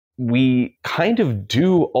we kind of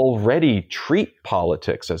do already treat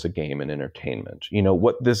politics as a game and entertainment.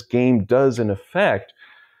 What this game does in effect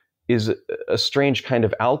is a strange kind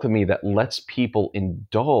of alchemy that lets people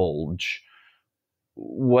indulge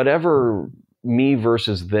whatever me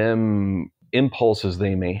versus them impulses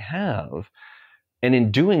they may have. And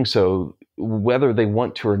in doing so, whether they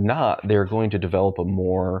want to or not, they're going to develop a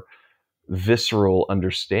more visceral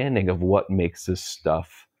understanding of what makes this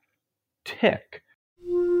stuff tick.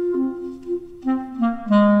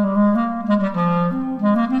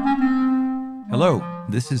 Hello,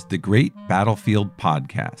 this is the Great Battlefield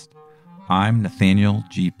Podcast. I'm Nathaniel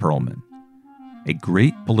G. Perlman. A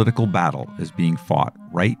great political battle is being fought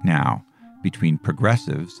right now between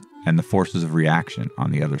progressives and the forces of reaction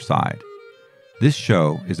on the other side. This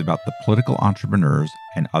show is about the political entrepreneurs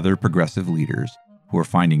and other progressive leaders who are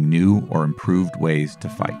finding new or improved ways to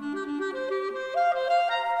fight.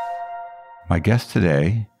 My guest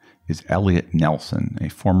today is Eliot Nelson, a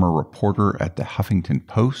former reporter at the Huffington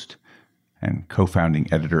Post and co-founding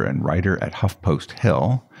editor and writer at HuffPost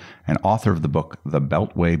Hill, and author of the book The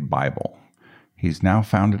Beltway Bible. He's now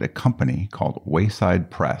founded a company called Wayside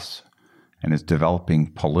Press and is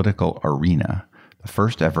developing Political Arena, the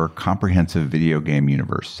first ever comprehensive video game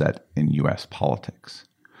universe set in U.S. politics.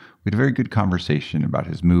 We had a very good conversation about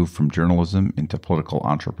his move from journalism into political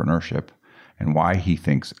entrepreneurship and why he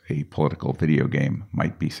thinks a political video game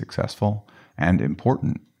might be successful and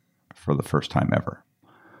important for the first time ever.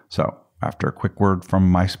 So, after a quick word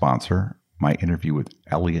from my sponsor, my interview with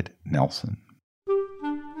Eliot Nelson.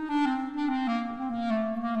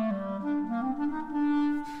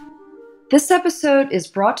 This episode is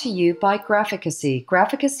brought to you by Graphicacy.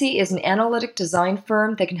 Graphicacy is an analytic design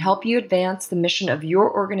firm that can help you advance the mission of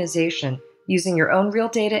your organization using your own real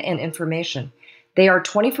data and information. They are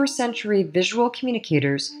 21st century visual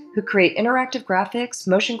communicators who create interactive graphics,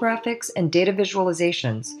 motion graphics, and data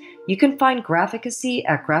visualizations. You can find Graphicacy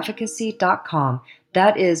at graphicacy.com.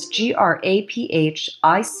 That is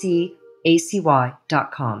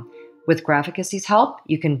graphicacy.com. With Graphicacy's help,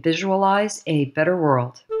 you can visualize a better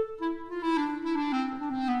world.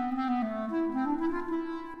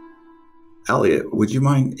 Eliot, would you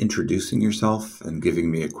mind introducing yourself and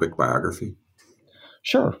giving me a quick biography?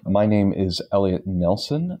 Sure. My name is Eliot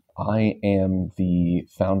Nelson. I am the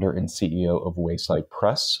founder and CEO of Wayside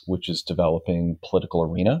Press, which is developing Political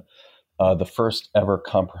Arena, the first ever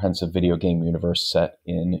comprehensive video game universe set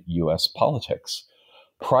in U.S. politics.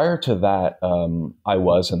 Prior to that, I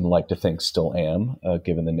was, and like to think still am,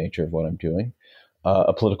 given the nature of what I'm doing,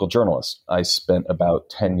 a political journalist. I spent about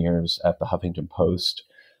 10 years at the Huffington Post,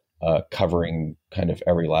 covering kind of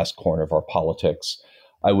every last corner of our politics.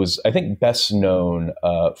 I was, I think, best known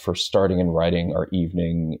for starting and writing our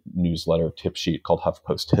evening newsletter tip sheet called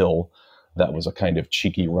HuffPost Hill. That was a kind of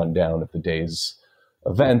cheeky rundown of the day's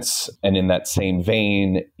events. And in that same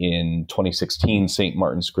vein, in 2016, St.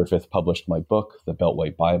 Martin's Griffith published my book, The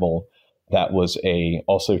Beltway Bible. That was a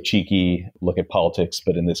also cheeky look at politics,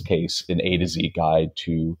 but in this case, an A to Z guide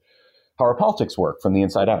to how our politics work from the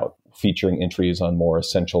inside out, featuring entries on more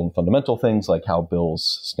essential and fundamental things like how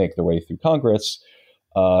bills snake their way through Congress,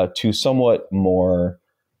 to somewhat more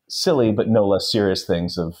silly but no less serious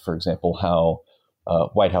things of, for example, how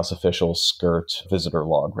White House officials skirt visitor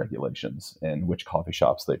log regulations and which coffee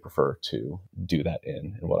shops they prefer to do that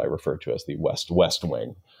in what I refer to as the West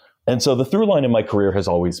Wing. And so the through line in my career has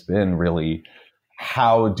always been really,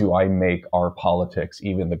 how do I make our politics,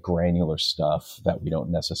 even the granular stuff that we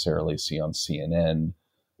don't necessarily see on CNN,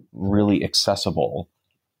 really accessible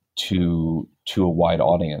to a wide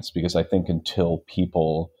audience? Because I think until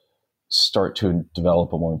people start to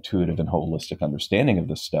develop a more intuitive and holistic understanding of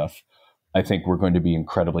this stuff, I think we're going to be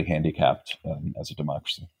incredibly handicapped as a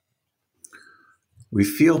democracy. We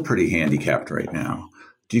feel pretty handicapped right now.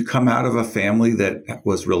 Do you come out of a family that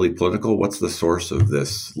was really political? What's the source of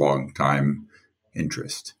this long time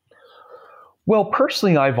interest? Well,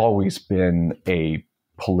 personally, I've always been a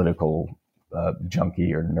political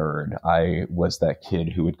junkie or nerd. I was that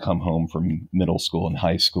kid who would come home from middle school and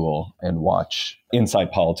high school and watch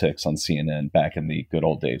Inside Politics on CNN back in the good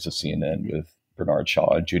old days of CNN with Bernard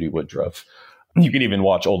Shaw and Judy Woodruff. You can even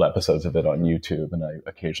watch old episodes of it on YouTube, and I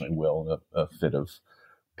occasionally will in a fit of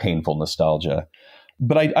painful nostalgia.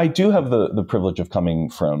 But I do have the privilege of coming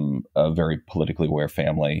from a very politically aware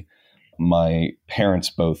family. My parents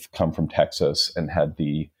both come from Texas and had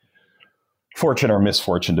the fortune or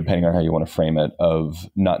misfortune, depending on how you want to frame it, of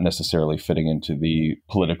not necessarily fitting into the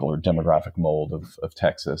political or demographic mold of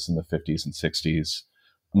Texas in the 50s and 60s.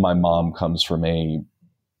 My mom comes from a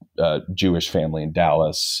Jewish family in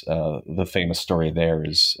Dallas. The famous story there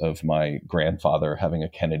is of my grandfather having a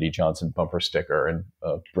Kennedy Johnson bumper sticker and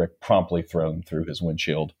a brick promptly thrown through his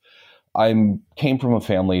windshield. I came from a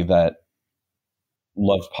family that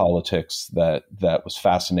loved politics, that was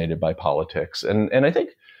fascinated by politics, and I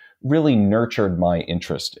think really nurtured my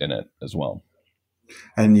interest in it as well.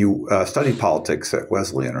 And you studied politics at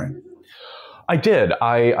Wesleyan, right? I did.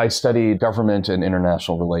 I studied government and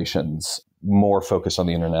international relations, more focused on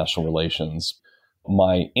the international relations.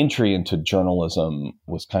 My entry into journalism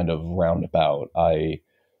was kind of roundabout. I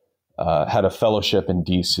had a fellowship in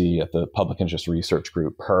DC at the Public Interest Research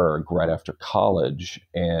Group, PIRG, right after college.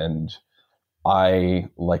 And I,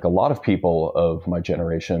 like a lot of people of my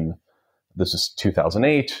generation, this is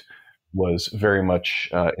 2008, was very much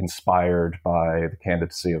inspired by the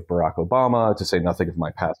candidacy of Barack Obama, to say nothing of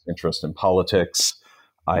my past interest in politics.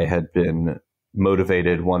 I had been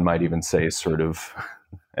motivated, one might even say, sort of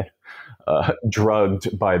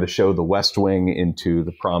drugged by the show The West Wing into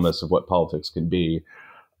the promise of what politics can be.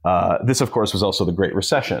 This, of course, was also the Great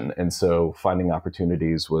Recession. And so finding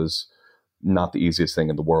opportunities was not the easiest thing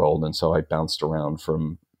in the world. And so I bounced around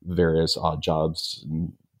from various odd jobs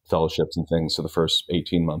and fellowships and things for the first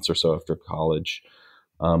 18 months or so after college,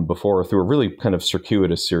 before, through a really kind of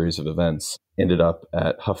circuitous series of events, ended up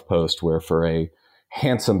at HuffPost, where for a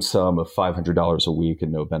handsome sum of $500 a week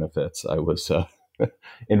and no benefits, I was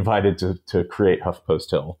invited to create HuffPost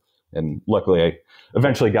Hill. And luckily, I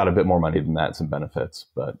eventually got a bit more money than that and some benefits,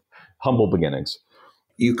 but humble beginnings.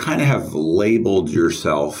 You kind of have labeled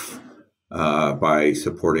yourself by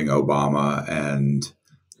supporting Obama and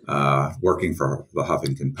working for the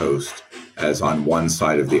Huffington Post as on one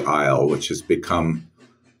side of the aisle, which has become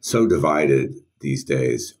so divided these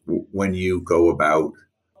days. When you go about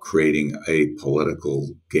creating a political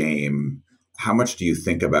game, how much do you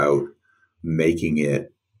think about making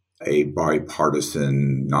it a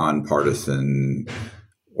bipartisan, nonpartisan,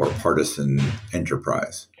 or partisan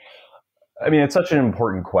enterprise? I mean, it's such an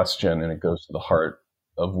important question, and it goes to the heart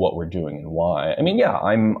of what we're doing and why. I mean, yeah,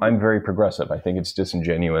 I'm very progressive. I think it's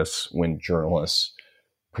disingenuous when journalists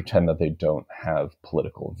pretend that they don't have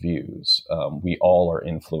political views. We all are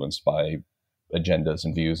influenced by agendas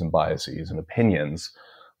and views and biases and opinions.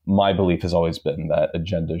 My belief has always been that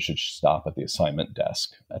agendas should stop at the assignment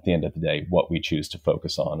desk. At the end of the day, what we choose to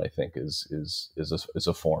focus on, I think, is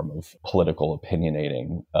a form of political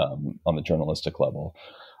opinionating on the journalistic level.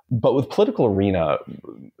 But with Political Arena,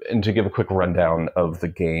 and to give a quick rundown of the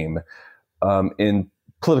game, in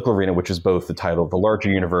Political Arena, which is both the title of the larger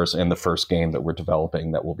universe and the first game that we're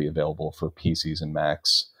developing that will be available for PCs and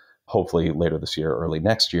Macs, hopefully later this year, early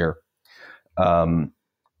next year,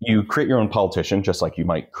 you create your own politician, just like you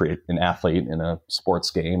might create an athlete in a sports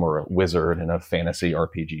game or a wizard in a fantasy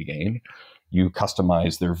RPG game. You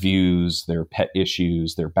customize their views, their pet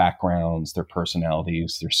issues, their backgrounds, their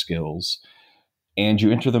personalities, their skills, and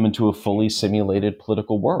you enter them into a fully simulated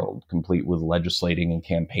political world, complete with legislating and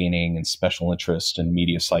campaigning and special interest and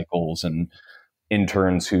media cycles and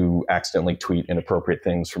interns who accidentally tweet inappropriate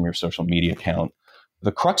things from your social media account.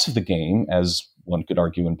 The crux of the game, as one could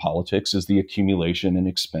argue in politics, is the accumulation and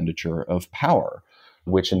expenditure of power,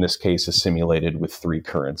 which in this case is simulated with three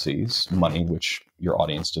currencies: money, which your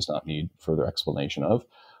audience does not need further explanation of,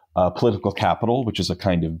 political capital, which is a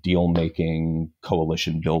kind of deal-making,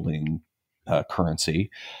 coalition-building currency,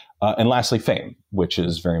 and lastly, fame, which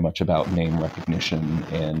is very much about name recognition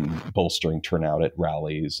and bolstering turnout at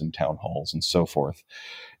rallies and town halls and so forth.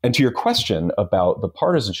 And to your question about the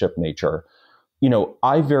partisanship nature,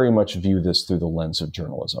 I very much view this through the lens of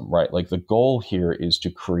journalism, right? Like, the goal here is to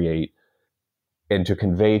create and to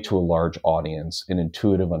convey to a large audience an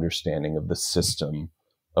intuitive understanding of the system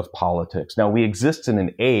of politics. Now, we exist in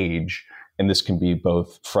an age, and this can be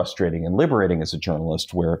both frustrating and liberating as a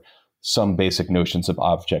journalist, where some basic notions of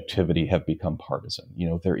objectivity have become partisan.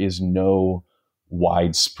 There is no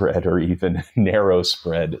widespread or even narrow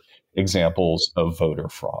spread examples of voter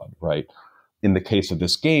fraud, right? In the case of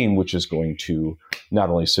this game, which is going to not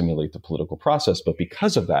only simulate the political process, but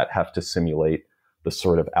because of that, have to simulate the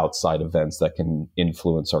sort of outside events that can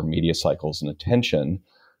influence our media cycles and attention,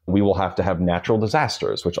 we will have to have natural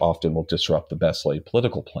disasters, which often will disrupt the best laid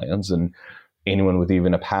political plans. And anyone with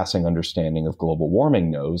even a passing understanding of global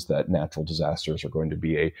warming knows that natural disasters are going to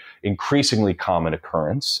be an increasingly common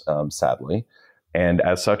occurrence, sadly. And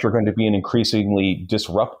as such, are going to be an increasingly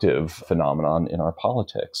disruptive phenomenon in our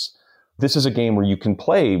politics. This is a game where you can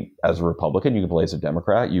play as a Republican, you can play as a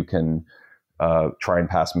Democrat, you can try and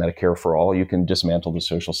pass Medicare for all, you can dismantle the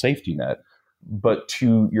social safety net. But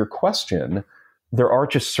to your question, there are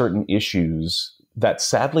just certain issues that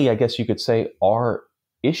sadly, I guess you could say, are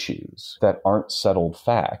issues that aren't settled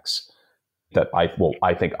facts that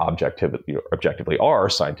I think objectively are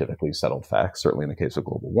scientifically settled facts, certainly in the case of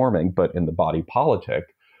global warming, but in the body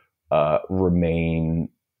politic remain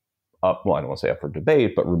up, well, I don't want to say up for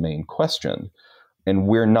debate, but remain questioned. And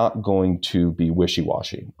we're not going to be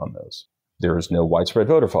wishy-washy on those. There is no widespread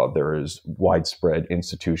voter fraud. There is widespread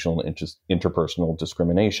institutional and interpersonal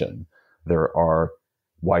discrimination. There are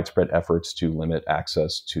widespread efforts to limit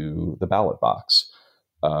access to the ballot box.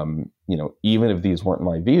 Even if these weren't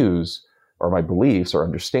my views or my beliefs or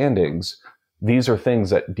understandings, these are things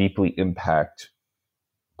that deeply impact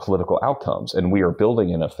political outcomes. And we are building,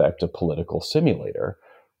 in effect, a political simulator.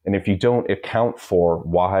 And if you don't account for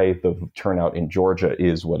why the turnout in Georgia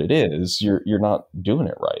is what it is, you're not doing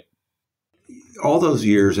it right. All those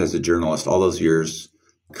years as a journalist, all those years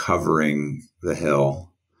covering the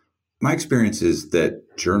Hill, my experience is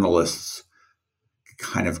that journalists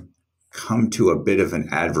kind of come to a bit of an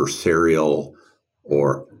adversarial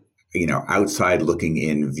or, outside looking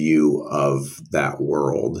in view of that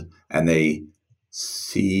world. And they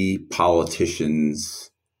see politicians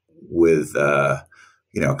with,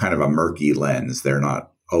 kind of a murky lens. They're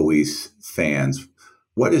not always fans.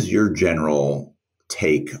 What is your general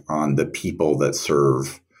take on the people that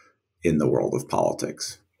serve in the world of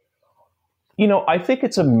politics? I think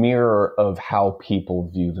it's a mirror of how people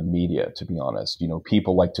view the media, to be honest.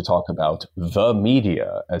 People like to talk about the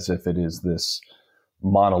media as if it is this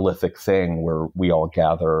monolithic thing where we all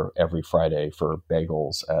gather every Friday for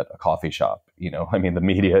bagels at a coffee shop. The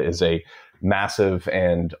media is a massive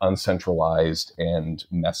and uncentralized and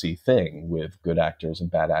messy thing with good actors and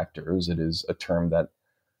bad actors. It is a term that,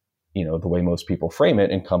 the way most people frame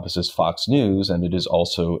it, encompasses Fox News, and it is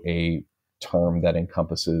also a term that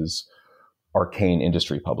encompasses arcane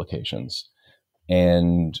industry publications.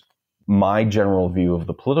 And my general view of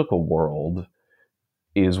the political world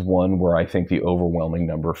is one where I think the overwhelming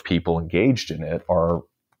number of people engaged in it are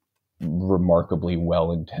remarkably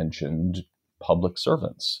well-intentioned public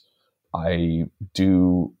servants. I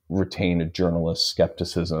do retain a journalist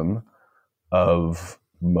skepticism of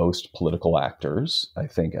most political actors, I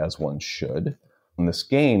think, as one should. In this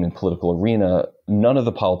game, in political arena, none of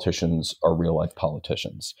the politicians are real-life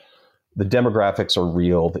politicians. The demographics are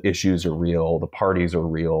real, the issues are real, the parties are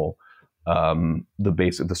real,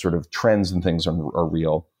 the sort of trends and things are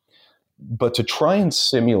real. But to try and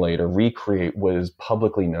simulate or recreate what is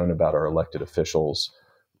publicly known about our elected officials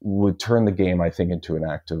would turn the game, I think, into an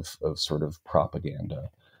act of sort of propaganda.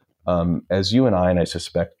 As you and I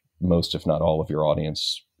suspect most, if not all of your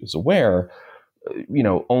audience is aware,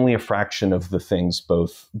 only a fraction of the things,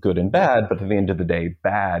 both good and bad, but at the end of the day,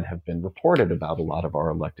 bad, have been reported about a lot of our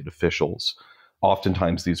elected officials.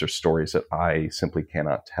 Oftentimes, these are stories that I simply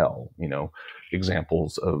cannot tell.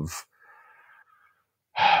 Examples of,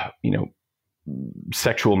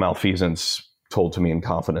 sexual malfeasance told to me in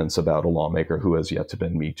confidence about a lawmaker who has yet to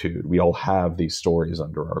been Me Too'd. We all have these stories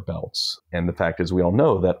under our belts. And the fact is, we all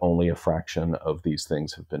know that only a fraction of these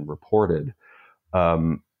things have been reported.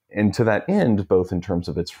 And to that end, both in terms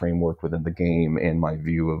of its framework within the game and my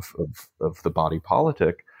view of the body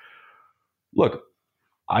politic, look,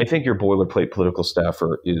 I think your boilerplate political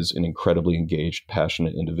staffer is an incredibly engaged,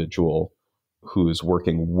 passionate individual who is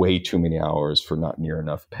working way too many hours for not near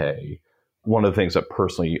enough pay. One of the things that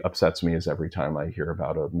personally upsets me is every time I hear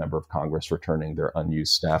about a member of Congress returning their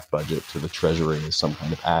unused staff budget to the Treasury as some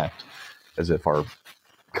kind of act, as if our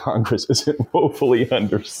Congress isn't woefully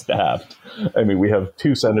understaffed. We have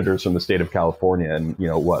 2 senators from the state of California and,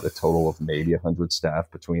 a total of maybe 100 staff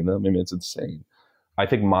between them. It's insane. I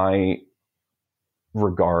think my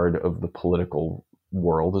regard of the political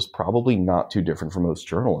world is probably not too different from most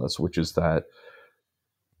journalists, which is that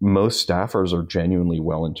most staffers are genuinely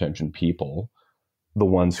well-intentioned people. The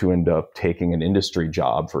ones who end up taking an industry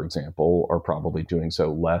job, for example, are probably doing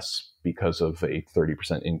so less because of a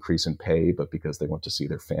 30% increase in pay, but because they want to see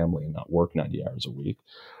their family and not work 90 hours a week.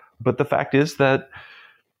 But the fact is that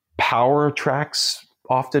power attracts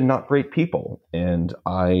often not great people. And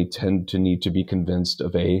I tend to need to be convinced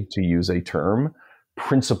of to use a term,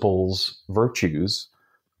 principles, virtues,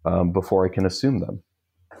 before I can assume them.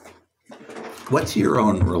 What's your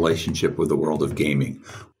own relationship with the world of gaming?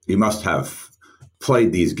 You must have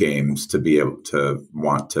played these games to be able to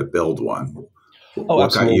want to build one. What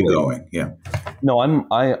absolutely. got you going? Yeah. No, I'm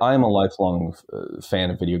a lifelong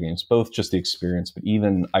fan of video games, both just the experience, but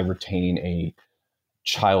even I retain a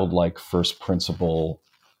childlike first principle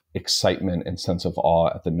excitement and sense of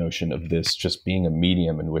awe at the notion of this just being a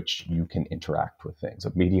medium in which you can interact with things,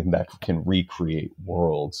 a medium that can recreate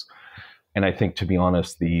worlds. And I think, to be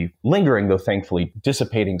honest, the lingering, though thankfully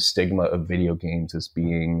dissipating stigma of video games as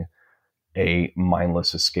being a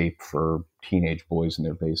mindless escape for teenage boys in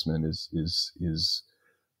their basement is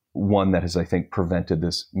one that has, I think, prevented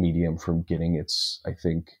this medium from getting its, I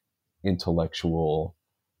think, intellectual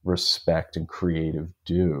respect and creative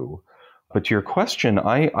due. But to your question,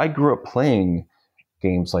 I grew up playing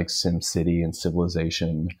games like SimCity and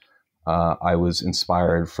Civilization. I was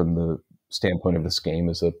inspired from the standpoint of this game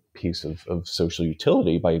as a piece of social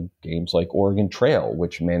utility by games like Oregon Trail,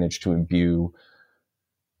 which managed to imbue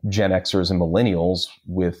Gen Xers and millennials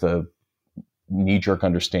with a knee-jerk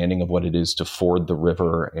understanding of what it is to ford the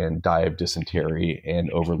river and die of dysentery and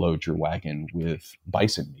overload your wagon with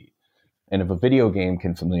bison meat. And if a video game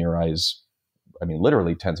can familiarize, I mean,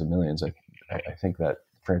 literally tens of millions, I think that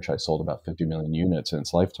franchise sold about 50 million units in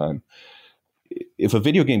its lifetime. If a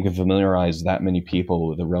video game can familiarize that many people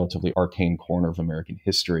with a relatively arcane corner of American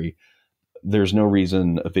history, there's no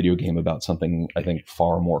reason a video game about something, I think,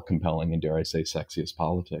 far more compelling and, dare I say, sexy as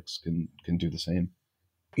politics can do the same.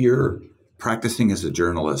 You're practicing as a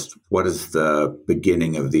journalist. What is the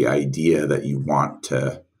beginning of the idea that you want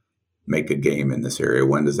to make a game in this area?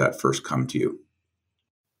 When does that first come to you?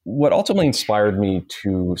 What ultimately inspired me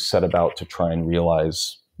to set about to try and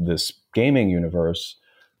realize this gaming universe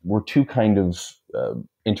were two kind of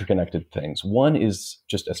interconnected things. One is,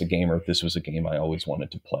 just as a gamer, this was a game I always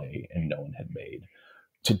wanted to play and no one had made.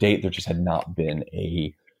 To date, there just had not been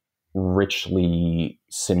a richly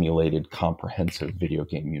simulated, comprehensive video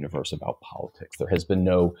game universe about politics. There has been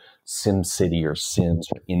no SimCity or Sims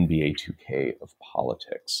or NBA 2K of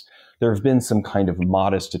politics. There have been some kind of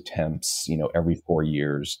modest attempts, every 4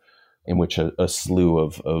 years, in which a slew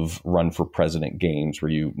of run for president games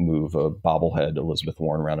where you move a bobblehead Elizabeth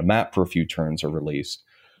Warren around a map for a few turns are released.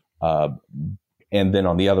 And then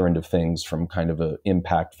on the other end of things, from kind of an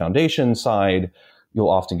impact foundation side, you'll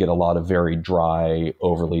often get a lot of very dry,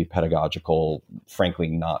 overly pedagogical, frankly,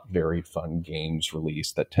 not very fun games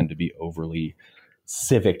released that tend to be overly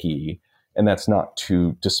civic-y. And that's not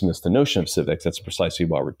to dismiss the notion of civics. That's precisely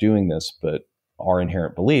why we're doing this. But our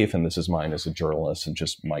inherent belief, and this is mine as a journalist and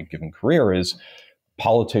just my given career, is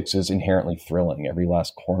politics is inherently thrilling. Every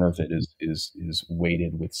last corner of it is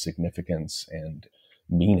weighted with significance and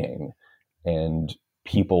meaning. And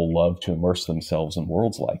people love to immerse themselves in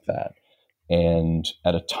worlds like that. And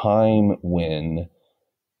at a time when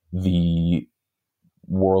the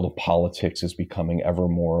world of politics is becoming ever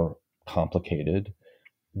more complicated,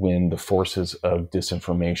 when the forces of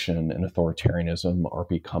disinformation and authoritarianism are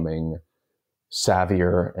becoming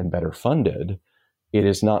savvier and better funded, it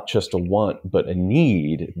is not just a want, but a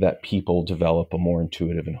need that people develop a more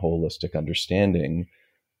intuitive and holistic understanding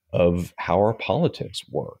of how our politics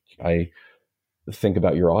work. I think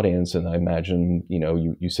about your audience and I imagine,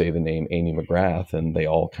 you say the name Amy McGrath and they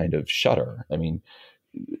all kind of shudder. I mean,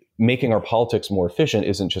 making our politics more efficient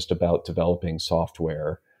isn't just about developing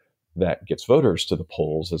software that gets voters to the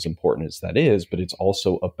polls, as important as that is, but it's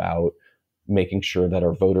also about making sure that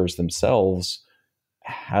our voters themselves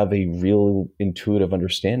have a real intuitive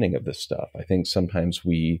understanding of this stuff. I think sometimes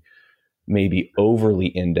we maybe overly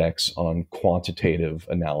index on quantitative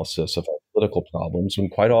analysis of our political problems, when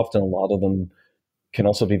quite often a lot of them can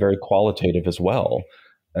also be very qualitative as well.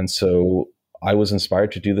 And so I was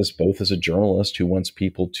inspired to do this both as a journalist who wants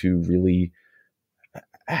people to really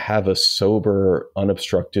have a sober,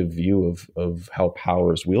 unobstructive view of how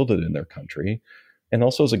power is wielded in their country, and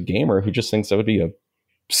also as a gamer who just thinks that would be a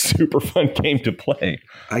super fun game to play.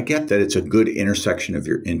 I get that it's a good intersection of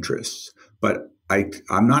your interests, but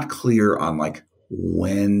I'm not clear on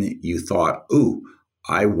when you thought, "Ooh,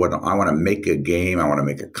 I want to make a game. I want to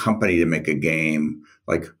make a company to make a game."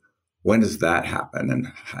 When does that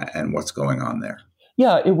happen, and what's going on there?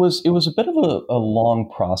 Yeah, it was a bit of a long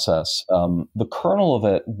process. The kernel of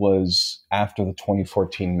it was after the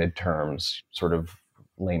 2014 midterms, sort of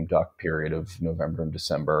lame duck period of November and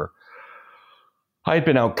December. I had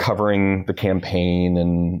been out covering the campaign,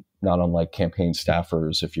 and not unlike campaign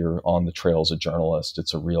staffers, if you're on the trail as a journalist,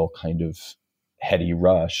 it's a real kind of heady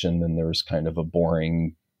rush, and then there's kind of a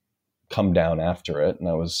boring come down after it. And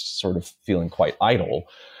I was sort of feeling quite idle.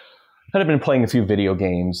 I had been playing a few video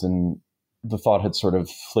games, and the thought had sort of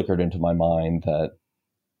flickered into my mind that,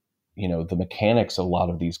 the mechanics of a lot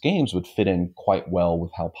of these games would fit in quite well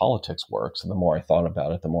with how politics works. And the more I thought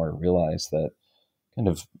about it, the more I realized that kind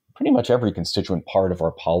of pretty much every constituent part of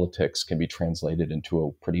our politics can be translated into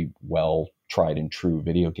a pretty well tried and true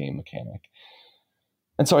video game mechanic.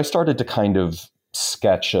 And so I started to kind of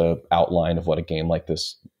sketch a outline of what a game like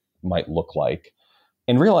this might look like,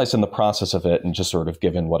 and realized in the process of it, and just sort of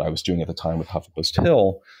given what I was doing at the time with Huffington Post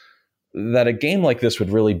Hill, that a game like this would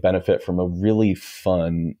really benefit from a really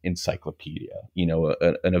fun encyclopedia.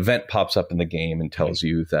 An event pops up in the game and tells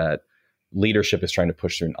you that leadership is trying to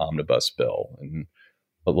push through an omnibus bill, and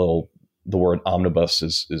the word omnibus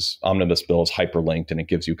is omnibus bill is hyperlinked, and it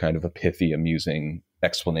gives you kind of a pithy, amusing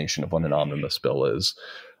explanation of what an omnibus bill is.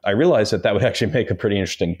 I realized that would actually make a pretty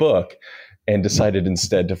interesting book, and decided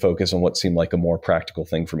instead to focus on what seemed like a more practical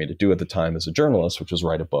thing for me to do at the time as a journalist, which was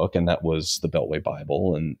write a book. And that was the Beltway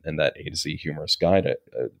Bible and that A to Z humorous guide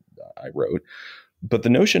I wrote. But the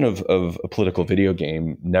notion of a political video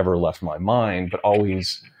game never left my mind, but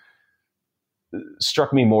always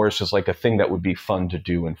struck me more as just like a thing that would be fun to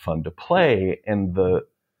do and fun to play. And the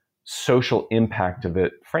social impact of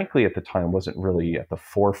it, frankly, at the time wasn't really at the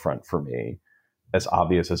forefront for me, as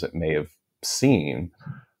obvious as it may have seemed.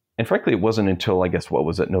 And frankly, it wasn't until, I guess,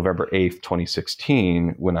 November 8th,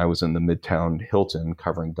 2016, when I was in the Midtown Hilton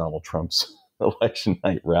covering Donald Trump's election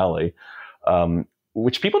night rally,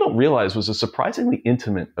 which people don't realize was a surprisingly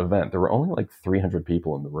intimate event. There were only like 300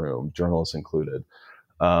 people in the room, journalists included,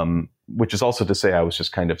 which is also to say I was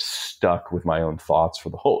just kind of stuck with my own thoughts for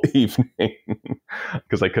the whole evening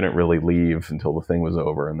because I couldn't really leave until the thing was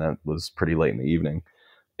over, and that was pretty late in the evening.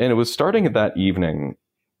 And it was starting at that evening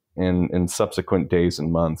in subsequent days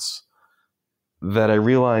and months that I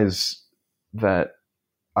realized that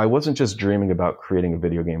I wasn't just dreaming about creating a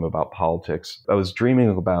video game about politics. I was dreaming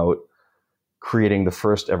about creating the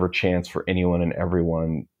first ever chance for anyone and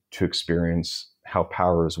everyone to experience how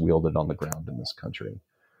power is wielded on the ground in this country.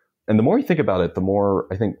 And the more you think about it, the more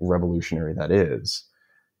I think revolutionary that is.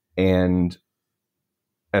 And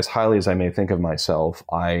as highly as I may think of myself,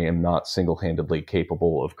 I am not single-handedly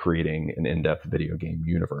capable of creating an in-depth video game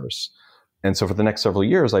universe. And so for the next several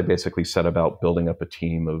years, I basically set about building up a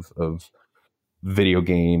team of video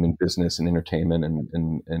game and business and entertainment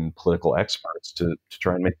and political experts to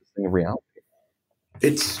try and make this thing a reality.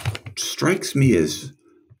 It strikes me as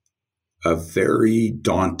a very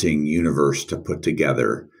daunting universe to put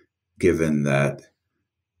together, given that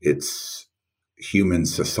it's human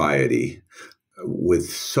society with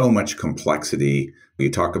so much complexity. You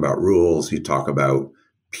talk about rules, you talk about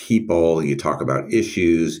people, you talk about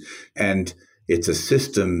issues, and it's a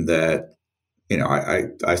system that,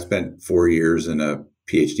 I spent 4 years in a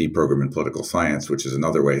PhD program in political science, which is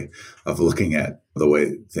another way of looking at the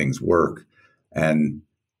way things work. And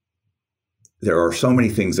there are so many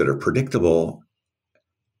things that are predictable,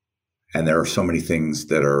 and there are so many things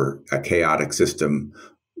that are a chaotic system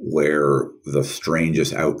where the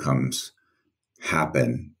strangest outcomes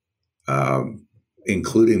happen,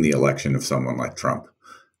 including the election of someone like Trump.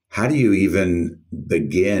 How do you even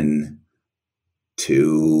begin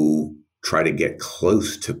to try to get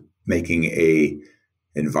close to making a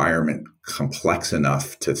environment complex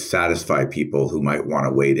enough to satisfy people who might want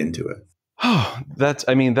to wade into it? Oh, that's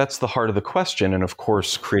the heart of the question. And of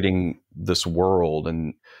course, creating this world,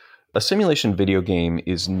 and a simulation video game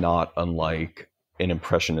is not unlike an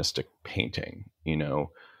impressionistic painting.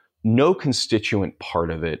 No constituent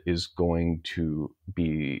part of it is going to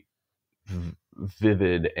be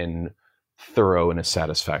vivid and thorough in a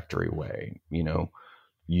satisfactory way.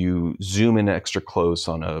 You zoom in extra close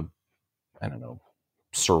on a,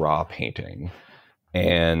 Seurat painting,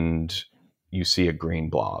 and you see a green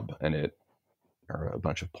blob, or a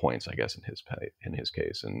bunch of points, I guess, in his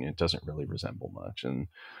case, and it doesn't really resemble much. And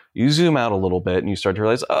you zoom out a little bit, and you start to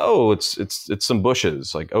realize, oh, it's some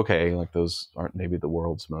bushes. Like, okay, like those aren't maybe the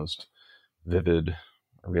world's most vivid,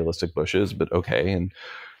 realistic bushes, but okay. And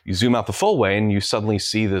you zoom out the full way, and you suddenly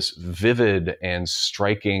see this vivid and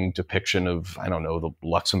striking depiction of, the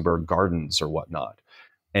Luxembourg Gardens or whatnot,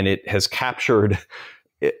 and it has captured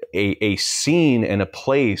a scene and a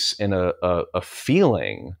place and a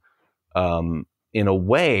feeling. In a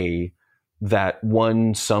way that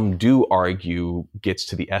some do argue gets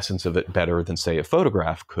to the essence of it better than, say, a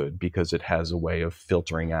photograph could, because it has a way of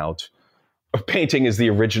filtering out. A painting is the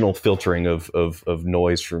original filtering of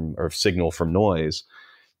noise or signal from noise.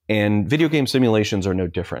 And video game simulations are no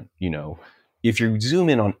different. If you zoom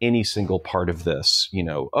in on any single part of this,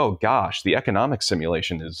 oh gosh, the economic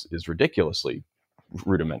simulation is ridiculously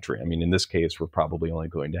rudimentary. In this case, we're probably only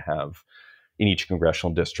going to have in each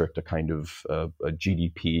congressional district a kind of a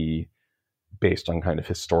GDP based on kind of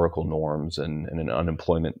historical norms and an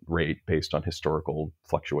unemployment rate based on historical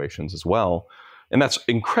fluctuations as well. And that's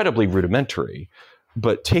incredibly rudimentary,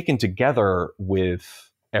 but taken together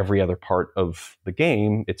with every other part of the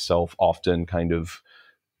game itself, often kind of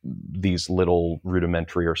these little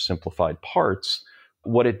rudimentary or simplified parts,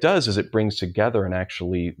 what it does is it brings together an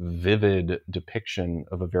actually vivid depiction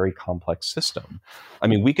of a very complex system. I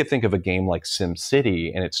mean, we could think of a game like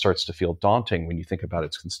SimCity, and it starts to feel daunting when you think about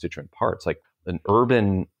its constituent parts, like an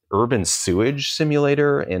urban sewage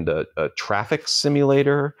simulator and a traffic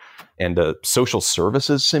simulator and a social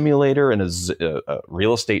services simulator and a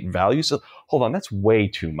real estate value. So hold on, that's way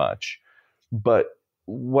too much. But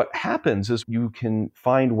what happens is you can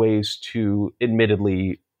find ways to,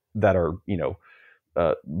 admittedly, that are,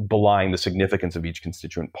 belying the significance of each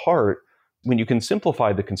constituent part, when you can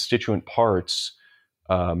simplify the constituent parts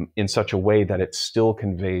in such a way that it still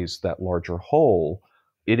conveys that larger whole,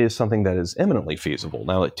 it is something that is eminently feasible.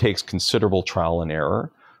 Now, it takes considerable trial and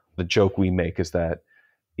error. The joke we make is that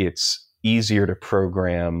it's easier to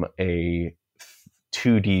program a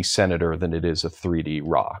 2D senator than it is a 3D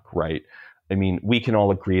rock, right? I mean, we can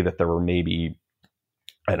all agree that there were maybe,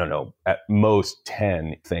 I don't know, at most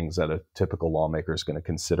 10 things that a typical lawmaker is going to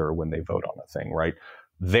consider when they vote on a thing, right?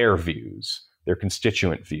 Their views, their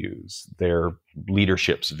constituent views, their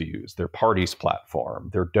leadership's views, their party's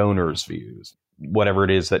platform, their donors' views, whatever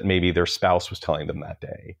it is that maybe their spouse was telling them that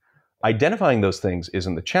day. Identifying those things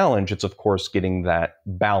isn't the challenge. It's, of course, getting that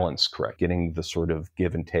balance correct, getting the sort of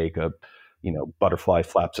give and take of, butterfly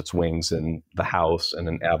flaps its wings in the House and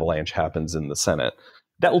an avalanche happens in the Senate.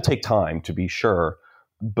 That will take time, to be sure.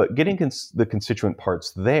 But getting the constituent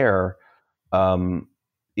parts there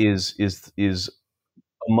is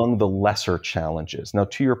among the lesser challenges. Now,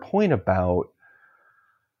 to your point about,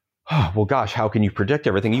 well, gosh, how can you predict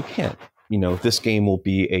everything? You can't. This game will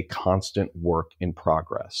be a constant work in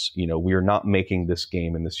progress. We are not making this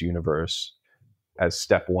game in this universe as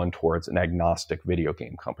step one towards an agnostic video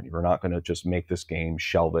game company. We're not going to just make this game,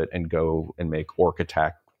 shelve it, and go and make Orc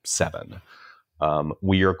Attack 7.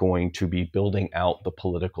 We are going to be building out the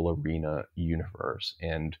political arena universe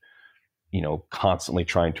and, constantly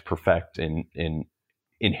trying to perfect an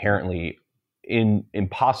inherently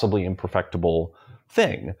impossibly imperfectible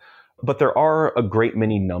thing. But there are a great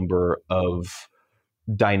many number of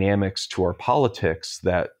dynamics to our politics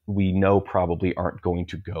that we know probably aren't going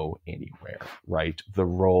to go anywhere, right?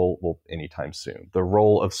 Anytime soon. The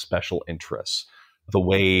role of special interests, the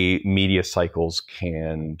way media cycles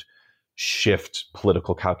can shift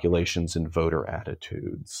political calculations and voter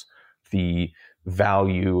attitudes, the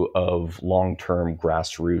value of long-term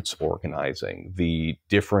grassroots organizing, the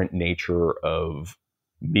different nature of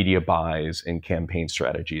media buys and campaign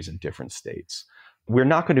strategies in different states. We're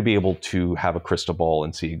not going to be able to have a crystal ball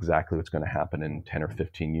and see exactly what's going to happen in 10 or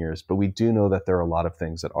 15 years, but we do know that there are a lot of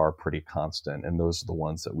things that are pretty constant, and those are the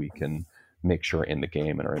ones that we can make sure are in the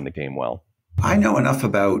game and are in the game well. I know enough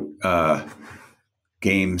about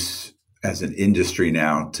games as an industry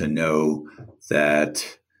now to know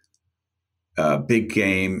that a big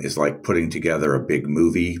game is like putting together a big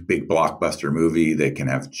blockbuster movie. They can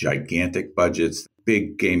have gigantic budgets.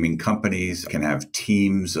 Big gaming companies can have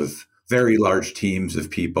very large teams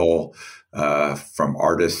of people, from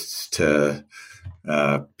artists to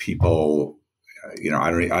people.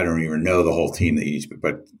 I don't even know the whole team that you need,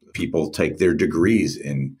 but people take their degrees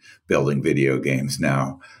in building video games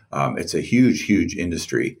now. It's a huge, huge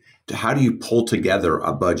industry. How do you pull together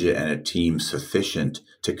a budget and a team sufficient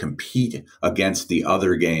to compete against the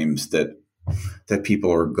other games that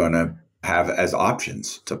people are going to have as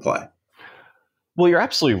options to play? Well, you're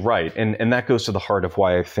absolutely right. And that goes to the heart of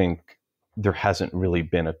why I think there hasn't really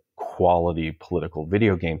been a quality political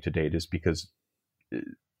video game to date, is because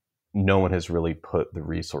no one has really put the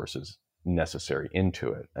resources necessary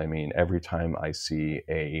into it. I mean, every time I see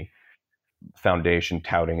a foundation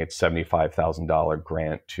touting its $75,000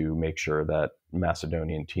 grant to make sure that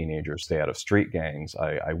Macedonian teenagers stay out of street gangs,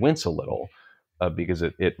 I wince a little because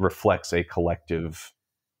it reflects a collective,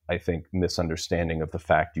 I think, misunderstanding of the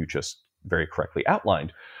fact you just very correctly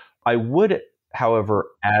outlined. I would, however,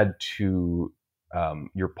 add to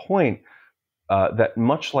your point that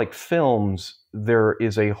much like films, there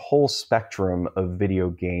is a whole spectrum of video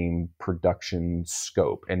game production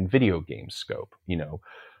scope and video game scope.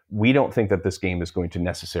 We don't think that this game is going to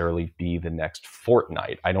necessarily be the next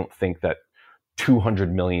Fortnite. I don't think that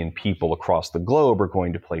 200 million people across the globe are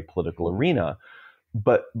going to play Political Arena.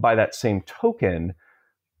 But by that same token,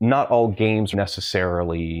 not all games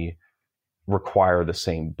necessarily require the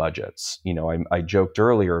same budgets. I joked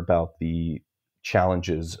earlier about the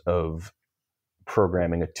challenges of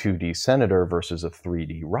programming a 2D senator versus a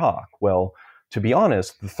 3D rock. Well, to be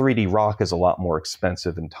honest, the 3D rock is a lot more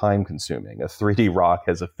expensive and time consuming. A 3D rock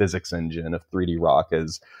has a physics engine, a 3D rock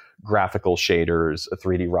has graphical shaders, a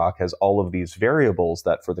 3D rock has all of these variables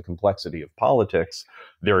that, for the complexity of politics,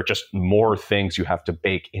 there are just more things you have to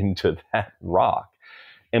bake into that rock.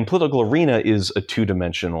 And Political Arena is a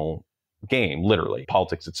two-dimensional game, literally.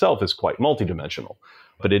 Politics itself is quite multidimensional,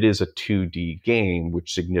 but it is a 2D game,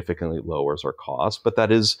 which significantly lowers our cost. But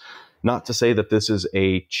that is not to say that this is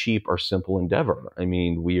a cheap or simple endeavor. I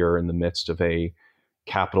mean, we are in the midst of a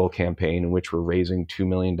capital campaign in which we're raising $2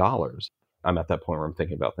 million. I'm at that point where I'm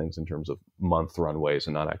thinking about things in terms of month runways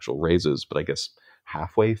and not actual raises, but I guess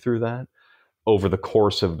halfway through that. Over the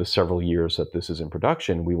course of the several years that this is in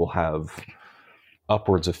production, we will have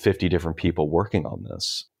upwards of 50 different people working on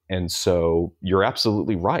this. And so you're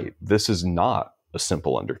absolutely right. This is not a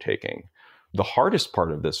simple undertaking. The hardest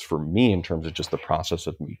part of this for me, in terms of just the process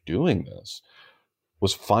of me doing this,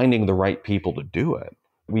 was finding the right people to do it.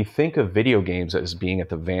 We think of video games as being at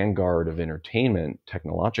the vanguard of entertainment,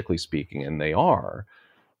 technologically speaking, and they are.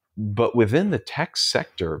 But within the tech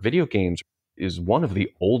sector, video games is one of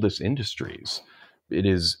the oldest industries. It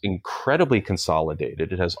is incredibly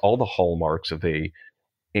consolidated. It has all the hallmarks of a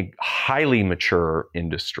highly mature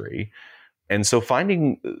industry. And so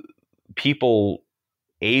finding people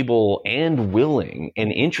able and willing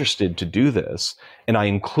and interested to do this, and I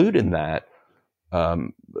include in that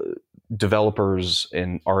developers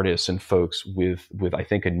and artists and folks with I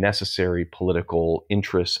think a necessary political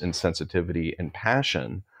interest and sensitivity and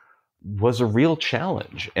passion, was a real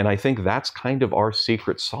challenge. And I think that's kind of our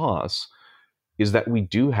secret sauce, is that we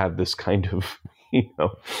do have this kind of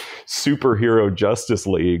superhero Justice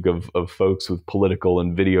League of folks with political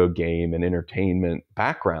and video game and entertainment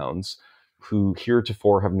backgrounds who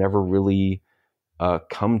heretofore have never really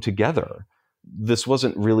come together. This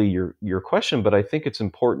wasn't really your question, but I think it's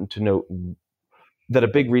important to note that a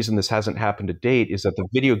big reason this hasn't happened to date is that the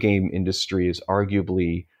video game industry is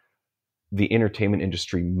arguably the entertainment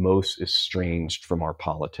industry most estranged from our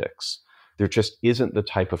politics. There just isn't the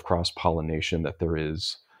type of cross-pollination that there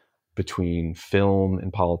is between film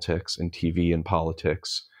and politics and TV and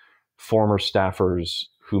politics. Former staffers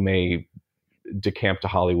who may decamp to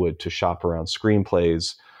Hollywood to shop around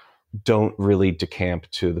screenplays don't really decamp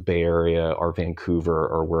to the Bay Area or Vancouver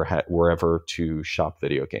or wherever to shop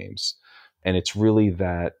video games. And it's really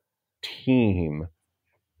that team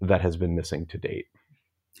that has been missing to date.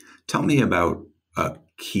 Tell me about a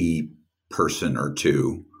key person or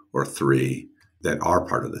two or three that are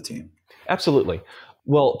part of the team. Absolutely.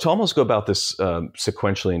 Well, to almost go about this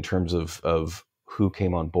sequentially in terms of who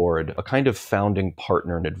came on board, a kind of founding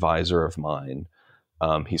partner and advisor of mine,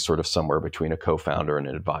 he's sort of somewhere between a co-founder and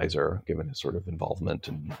an advisor, given his sort of involvement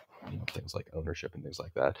and things like ownership and things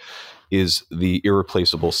like that, is the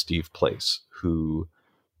irreplaceable Steve Place, who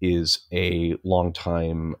is a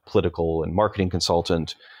longtime political and marketing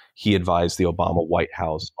consultant. He advised the Obama White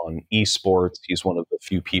House on esports. He's one of the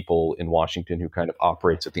few people in Washington who kind of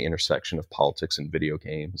operates at the intersection of politics and video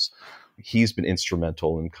games. He's been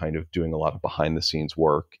instrumental in kind of doing a lot of behind the scenes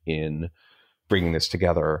work in bringing this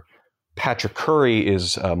together. Patrick Curry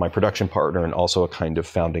is my production partner and also a kind of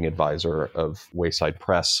founding advisor of Wayside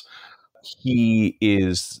Press. He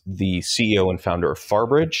is the CEO and founder of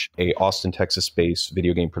Farbridge, a Austin, Texas-based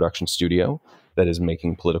video game production studio that is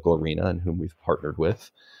making Political Arena and whom we've partnered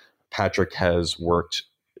with. Patrick has worked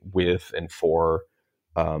with and for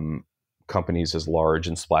companies as large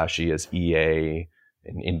and splashy as EA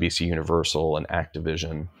and NBC Universal and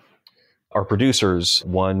Activision. Our producers,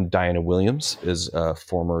 one, Diana Williams, is a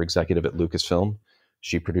former executive at Lucasfilm.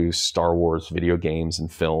 She produced Star Wars video games and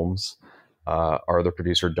films. Our other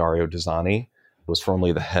producer, Dario Dizani, was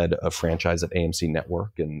formerly the head of franchise at AMC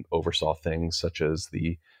Network and oversaw things such as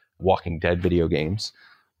the Walking Dead video games.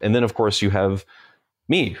 And then, of course, you have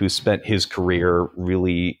me, who spent his career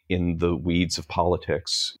really in the weeds of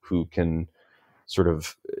politics, who can sort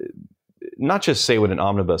of not just say what an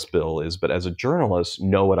omnibus bill is, but as a journalist,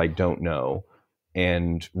 know what I don't know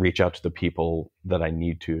and reach out to the people that I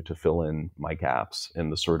need to fill in my gaps,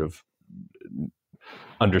 and the sort of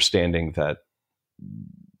understanding that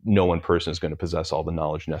no one person is going to possess all the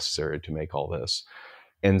knowledge necessary to make all this.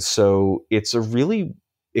 And so it's a really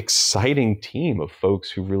exciting team of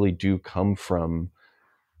folks who really do come from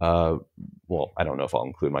well, I don't know if I'll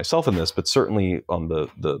include myself in this, but certainly on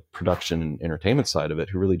the production and entertainment side of it,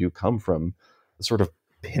 who really do come from the sort of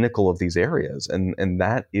pinnacle of these areas. And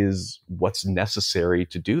that is what's necessary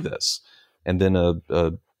to do this. And then a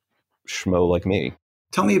schmo like me.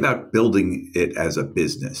 Tell me about building it as a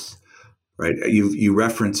business, right? You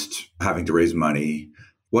referenced having to raise money.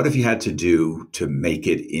 What have you had to do to make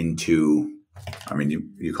it into, I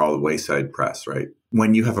mean, you call it Wayside Press, right?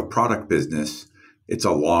 When you have a product business, it's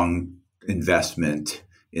a long investment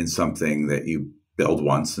in something that you build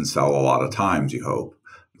once and sell a lot of times, you hope.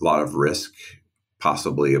 A lot of risk,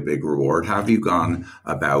 possibly a big reward. How have you gone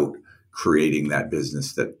about creating that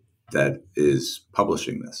business that is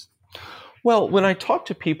publishing this? Well, when I talk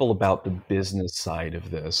to people about the business side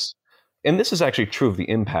of this, and this is actually true of the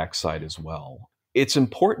impact side as well, it's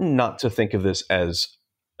important not to think of this as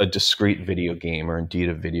a discrete video game or indeed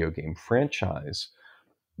a video game franchise,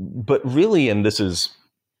 but really, and this is,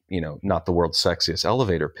 not the world's sexiest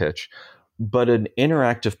elevator pitch, but an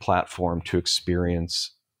interactive platform to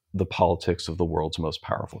experience the politics of the world's most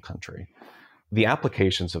powerful country. The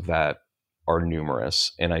applications of that are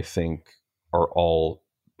numerous, and I think are all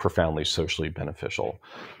profoundly socially beneficial.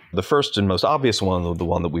 The first and most obvious one, the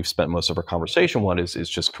one that we've spent most of our conversation on, is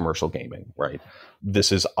just commercial gaming, right?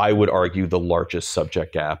 This is, I would argue, the largest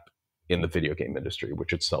subject gap in the video game industry,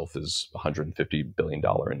 which itself is a $150 billion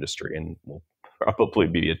industry and will probably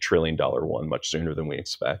be a $1 trillion one much sooner than we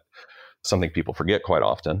expect. Something people forget quite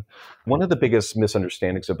often. One of the biggest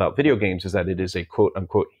misunderstandings about video games is that it is a quote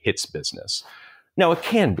unquote hits business. Now, it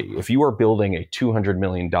can be. If you are building a $200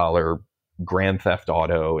 million Grand Theft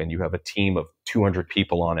Auto and you have a team of 200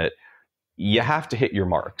 people on it, you have to hit your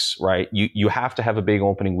marks, right? You have to have a big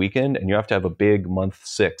opening weekend and you have to have a big month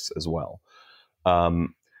 6 as well.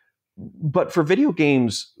 But for video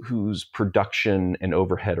games whose production and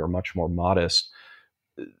overhead are much more modest,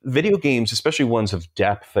 video games, especially ones of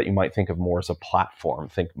depth that you might think of more as a platform,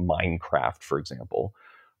 think Minecraft, for example,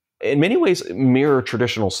 in many ways mirror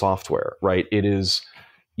traditional software, right? It is,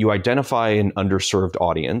 you identify an underserved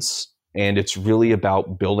audience, and it's really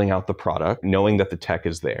about building out the product, knowing that the tech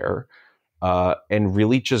is there, and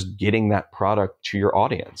really just getting that product to your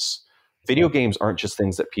audience. Video games aren't just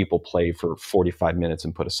things that people play for 45 minutes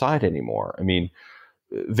and put aside anymore. I mean,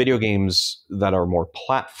 video games that are more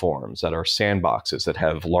platforms, that are sandboxes, that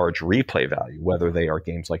have large replay value, whether they are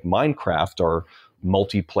games like Minecraft or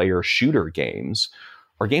multiplayer shooter games,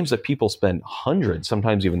 are games that people spend hundreds,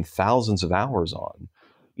 sometimes even thousands of hours on.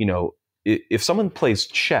 If someone plays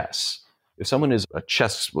chess, if someone is a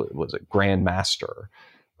chess, grandmaster,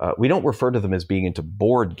 we don't refer to them as being into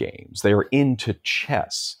board games. They are into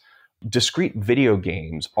chess. Discrete video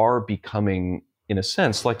games are becoming, in a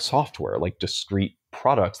sense, like software, like discrete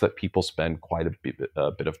products that people spend quite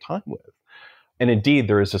a bit of time with. And indeed,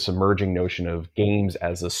 there is this emerging notion of games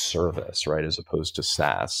as a service, right, as opposed to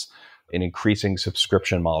SaaS, an increasing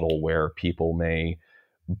subscription model where people may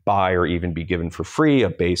buy or even be given for free a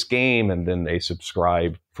base game, and then they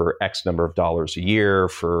subscribe for X number of dollars a year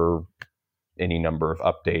for any number of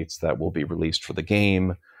updates that will be released for the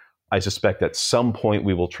game. I suspect at some point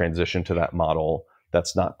we will transition to that model.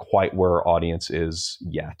 That's not quite where our audience is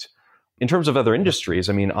yet. In terms of other industries,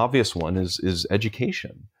 I mean, obvious one is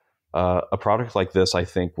education. A product like this, I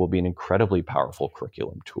think, will be an incredibly powerful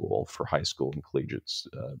curriculum tool for high school and collegiate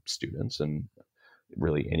students, and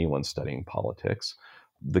really anyone studying politics.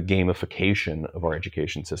 The gamification of our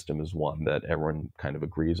education system is one that everyone kind of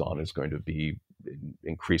agrees on is going to be an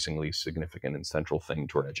increasingly significant and central thing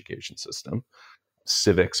to our education system.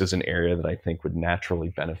 Civics is an area that I think would naturally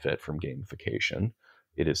benefit from gamification.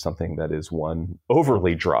 It is something that is, one,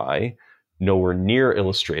 overly dry, nowhere near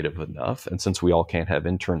illustrative enough. And since we all can't have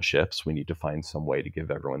internships, we need to find some way to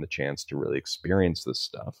give everyone the chance to really experience this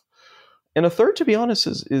stuff. And a third, to be honest,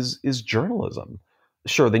 is journalism.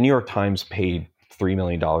 Sure, the New York Times paid $3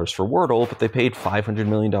 million for Wordle, but they paid $500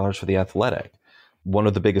 million for The Athletic. One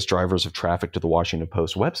of the biggest drivers of traffic to the Washington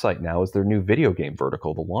Post website now is their new video game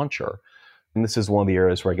vertical, The Launcher. And this is one of the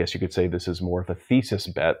areas where I guess you could say this is more of a thesis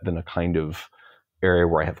bet than a kind of area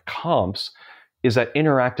where I have comps, is that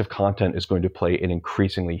interactive content is going to play an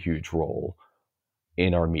increasingly huge role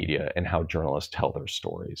in our media and how journalists tell their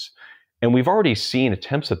stories. And we've already seen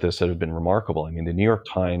attempts at this that have been remarkable. I mean, the New York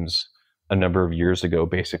Times, a number of years ago,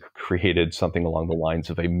 basically created something along the lines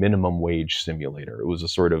of a minimum wage simulator. It was a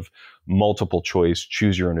sort of multiple choice,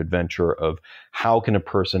 choose your own adventure of how can a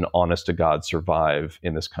person honest to God survive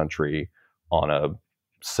in this country on a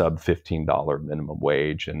sub $15 minimum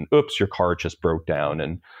wage, and oops, your car just broke down.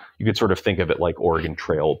 And you could sort of think of it like Oregon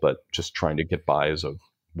Trail, but just trying to get by as a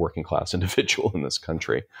working class individual in this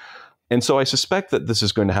country. And so I suspect that this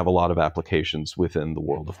is going to have a lot of applications within the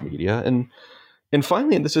world of media. And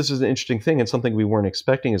finally, and this is an interesting thing and something we weren't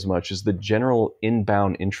expecting as much, is the general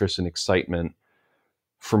inbound interest and excitement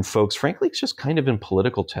from folks, frankly, it's just kind of in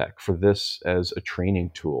political tech, for this as a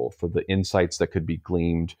training tool, for the insights that could be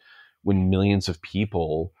gleaned when millions of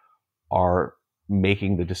people are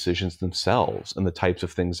making the decisions themselves, and the types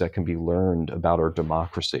of things that can be learned about our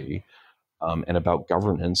democracy and about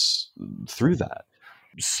governance through that.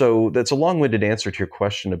 So that's a long-winded answer to your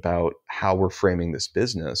question about how we're framing this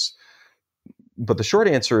business. But the short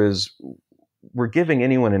answer is we're giving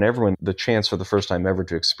anyone and everyone the chance for the first time ever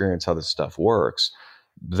to experience how this stuff works.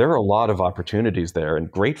 there are a lot of opportunities there,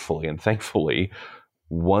 and gratefully and thankfully,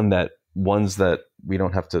 ones that we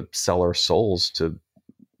don't have to sell our souls to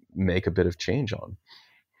make a bit of change on.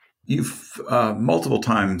 You've multiple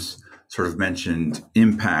times sort of mentioned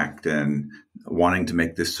impact and wanting to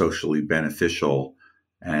make this socially beneficial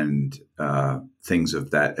and things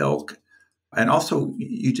of that ilk. And also,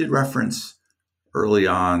 you did reference early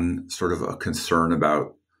on sort of a concern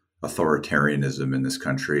about authoritarianism in this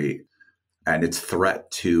country and its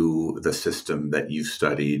threat to the system that you've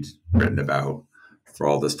studied, written about for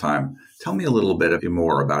all this time. Tell me a little bit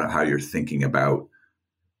more about how you're thinking about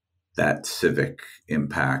that civic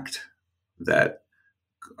impact that,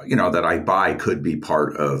 that I buy could be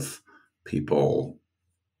part of people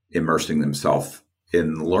immersing themselves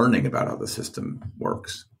in learning about how the system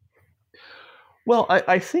works. Well,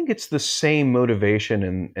 I think it's the same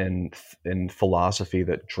motivation and philosophy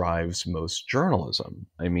that drives most journalism.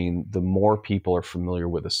 I mean, the more people are familiar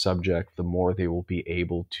with a subject, the more they will be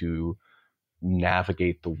able to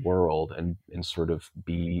navigate the world and sort of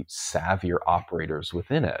be savvier operators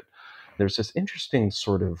within it. There's this interesting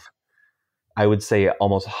sort of, I would say,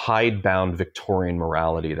 almost hidebound Victorian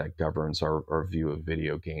morality that governs our view of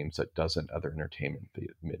video games that doesn't other entertainment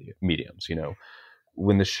mediums.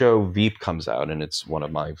 When the show Veep comes out, and it's one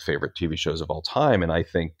of my favorite TV shows of all time, and I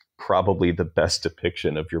think probably the best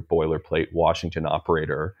depiction of your boilerplate Washington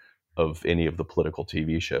operator of any of the political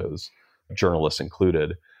TV shows, journalists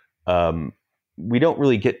included, we don't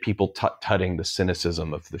really get people tutting the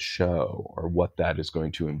cynicism of the show or what that is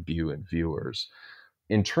going to imbue in viewers.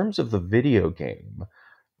 In terms of the video game,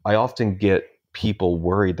 I often get people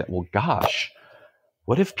worried that, well, gosh,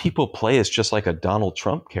 what if people play as just like a Donald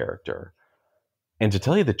Trump character? And to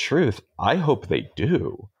tell you the truth, I hope they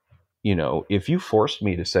do. If you forced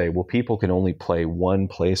me to say, well, people can only play one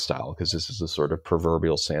play style because this is a sort of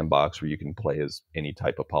proverbial sandbox where you can play as any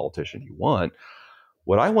type of politician you want,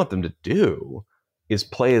 what I want them to do is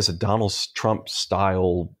play as a Donald Trump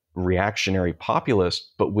style reactionary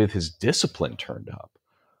populist, but with his discipline turned up.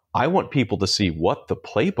 I want people to see what the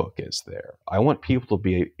playbook is there. I want people to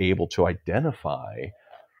be able to identify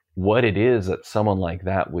what it is that someone like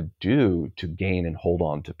that would do to gain and hold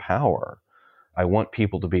on to power. I want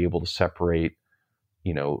people to be able to separate,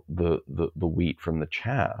 the wheat from the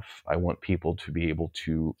chaff. I want people to be able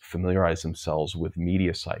to familiarize themselves with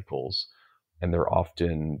media cycles and their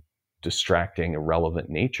often distracting, irrelevant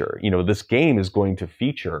nature. This game is going to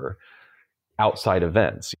feature outside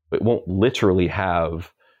events. It won't literally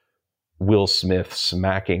have Will Smith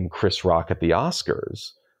smacking Chris Rock at the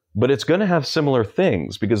Oscars, but it's going to have similar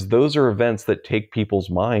things because those are events that take people's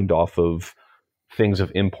mind off of things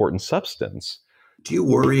of important substance. Do you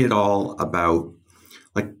worry at all about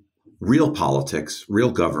real politics,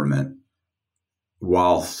 real government,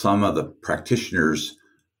 while some of the practitioners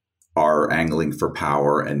are angling for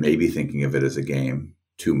power and maybe thinking of it as a game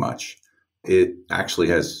too much? It actually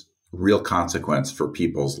has real consequence for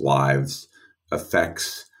people's lives,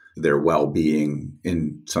 affects their well-being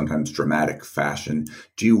in sometimes dramatic fashion.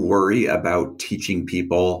 Do you worry about teaching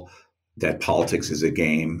people that politics is a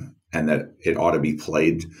game and that it ought to be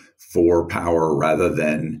played for power rather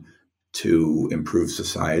than to improve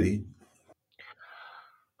society?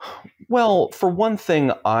 Well, for one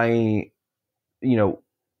thing,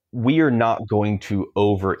 we are not going to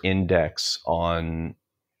over-index on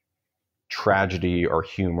tragedy or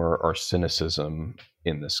humor or cynicism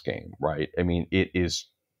in this game, right? I mean,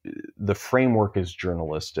 the framework is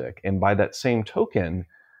journalistic. And by that same token,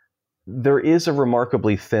 there is a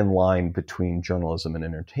remarkably thin line between journalism and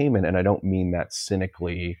entertainment. And I don't mean that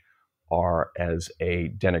cynically or as a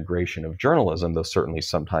denigration of journalism, though certainly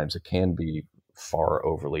sometimes it can be far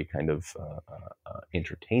overly kind of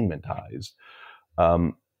entertainmentized.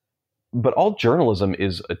 But all journalism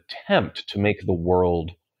is attempt to make the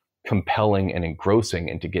world compelling and engrossing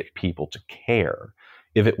and to get people to care.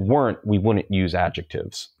 If it weren't, we wouldn't use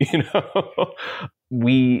adjectives.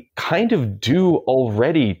 We kind of do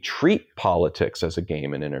already treat politics as a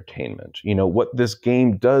game and entertainment. What this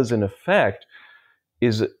game does in effect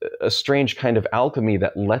is a strange kind of alchemy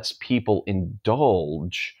that lets people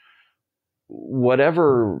indulge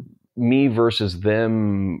whatever me versus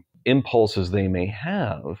them impulses they may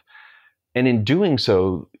have. And in doing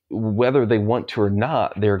so, whether they want to or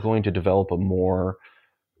not, they're going to develop a more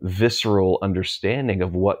visceral understanding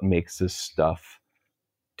of what makes this stuff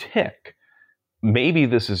tick. Maybe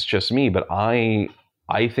this is just me, but I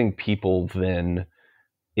think people then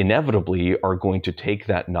inevitably are going to take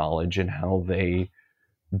that knowledge and how they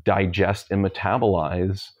digest and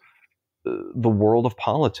metabolize the world of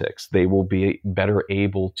politics. They will be better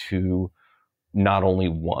able to not only,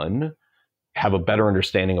 one, have a better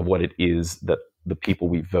understanding of what it is that the people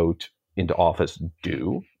we vote into office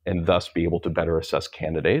do, and thus be able to better assess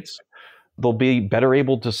candidates. They'll be better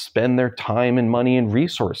able to spend their time and money and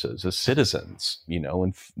resources as citizens,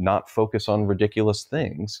 and not focus on ridiculous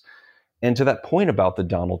things. And to that point about the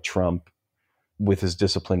Donald Trump with his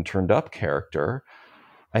discipline turned up character,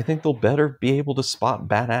 I think they'll better be able to spot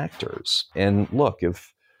bad actors. And look,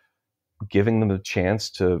 if giving them a chance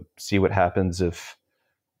to see what happens if,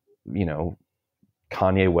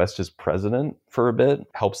 Kanye West is president for a bit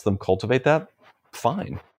helps them cultivate that,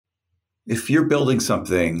 fine. If you're building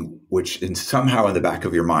something which somehow in the back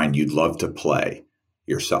of your mind you'd love to play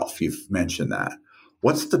yourself, you've mentioned that,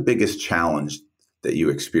 what's the biggest challenge that you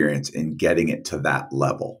experience in getting it to that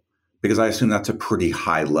level? Because I assume that's a pretty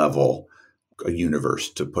high level universe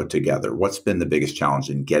to put together. What's been the biggest challenge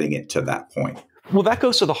in getting it to that point? Well, that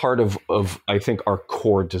goes to the heart of I think, our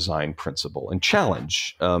core design principle and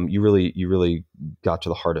challenge. You really got to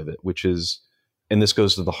the heart of it, which is, and this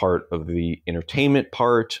goes to the heart of the entertainment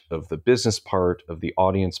part, of the business part, of the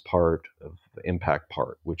audience part, of the impact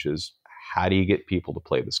part, which is, how do you get people to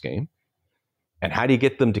play this game? And how do you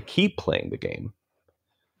get them to keep playing the game?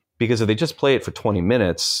 Because if they just play it for 20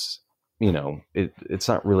 minutes, it's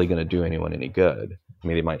not really going to do anyone any good. I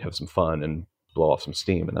mean, they might have some fun and blow off some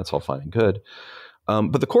steam, and that's all fine and good.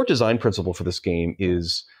 But the core design principle for this game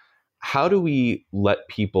is, how do we let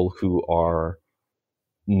people who are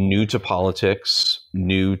new to politics,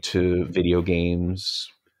 new to video games,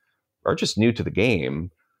 or just new to the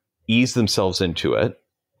game, ease themselves into it,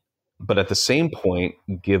 but at the same point,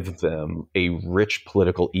 give them a rich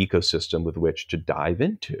political ecosystem with which to dive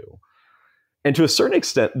into. And to a certain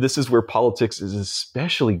extent, this is where politics is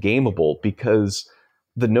especially gameable, because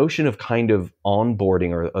the notion of kind of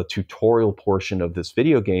onboarding or a tutorial portion of this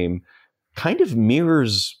video game kind of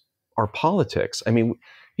mirrors our politics. I mean,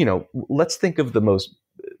 let's think of the most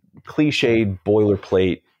cliched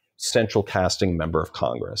boilerplate central casting member of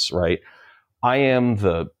Congress, right? I am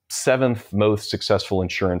the 7th most successful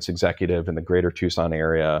insurance executive in the greater Tucson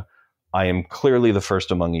area. I am clearly the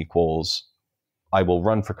first among equals. I will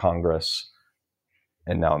run for Congress.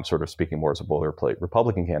 And now I'm sort of speaking more as a boilerplate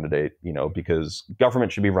Republican candidate, because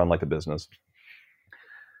government should be run like a business.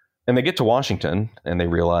 And they get to Washington and they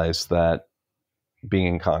realize that being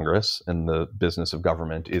in Congress and the business of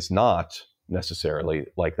government is not necessarily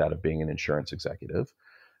like that of being an insurance executive.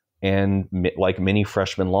 And like many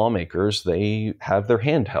freshman lawmakers, they have their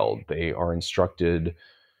hand held. They are instructed,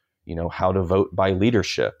 how to vote by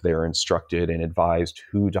leadership. They're instructed and advised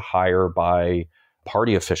who to hire by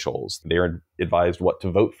party officials. They're advised what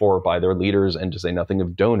to vote for by their leaders, and to say nothing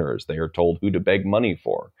of donors. They are told who to beg money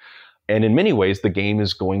for. And in many ways, the game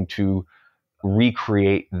is going to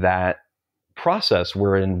recreate that process,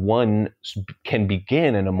 wherein one can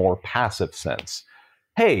begin in a more passive sense.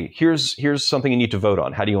 Hey, here's something you need to vote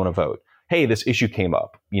on. How do you want to vote? Hey, this issue came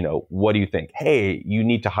up. What do you think? Hey, you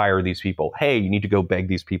need to hire these people. Hey, you need to go beg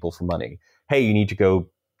these people for money. Hey, you need to go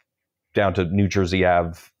down to New Jersey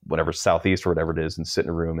Ave, whatever, Southeast or whatever it is, and sit in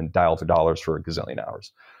a room and dial for dollars for a gazillion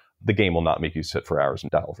hours. The game will not make you sit for hours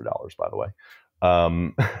and dial for dollars, by the way.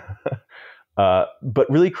 But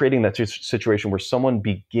really creating that situation where someone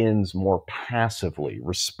begins more passively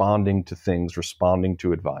responding to things, responding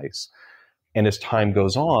to advice. And as time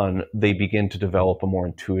goes on, they begin to develop a more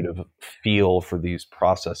intuitive feel for these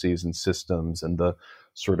processes and systems and the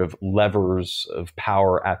sort of levers of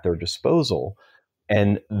power at their disposal.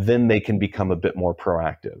 And then they can become a bit more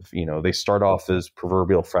proactive. They start off as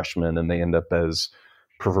proverbial freshmen and they end up as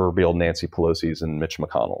proverbial Nancy Pelosi's and Mitch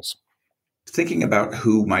McConnell's. Thinking about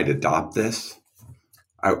who might adopt this,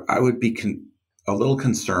 I would be a little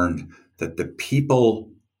concerned that the people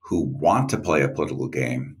who want to play a political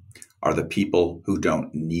game are the people who don't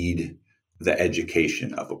need the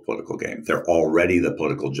education of a political game. They're already the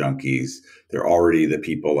political junkies. They're already the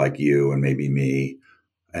people like you and maybe me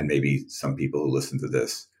and maybe some people who listen to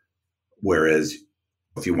this. Whereas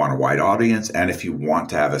if you want a wide audience and if you want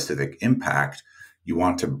to have a civic impact, you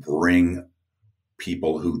want to bring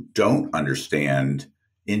people who don't understand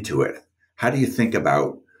into it. How do you think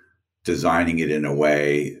about designing it in a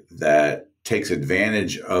way that takes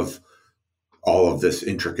advantage of all of this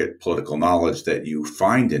intricate political knowledge that you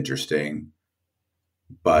find interesting,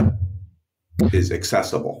 but is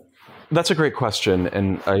accessible? That's a great question.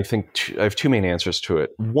 And I think I have two main answers to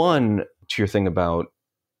it. One, to your thing about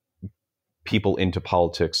people into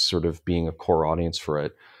politics sort of being a core audience for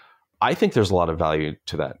it. I think there's a lot of value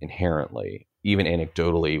to that inherently. Even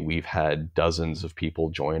anecdotally, we've had dozens of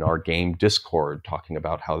people join our game Discord talking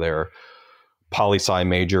about how they're poli-sci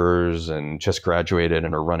majors and just graduated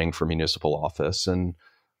and are running for municipal office. And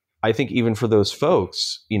I think even for those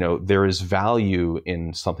folks, there is value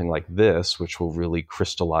in something like this, which will really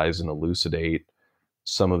crystallize and elucidate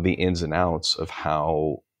some of the ins and outs of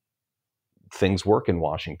how things work in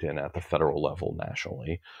Washington at the federal level,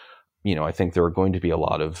 nationally. I think there are going to be a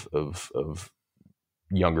lot of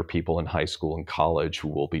younger people in high school and college who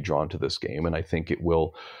will be drawn to this game. And I think it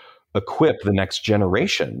will equip the next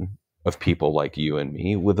generation of people like you and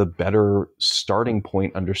me with a better starting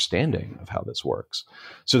point understanding of how this works.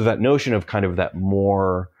 So that notion of kind of that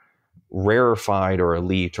more rarefied or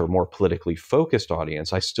elite or more politically focused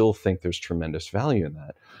audience, I still think there's tremendous value in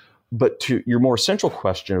that. But to your more central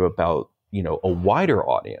question about, a wider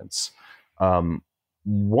audience,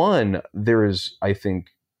 one, there is, I think,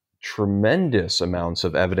 tremendous amounts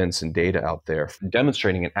of evidence and data out there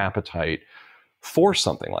demonstrating an appetite for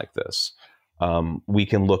something like this. We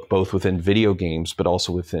can look both within video games, but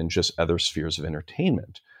also within just other spheres of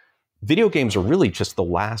entertainment. Video games are really just the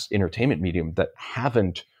last entertainment medium that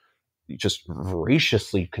haven't just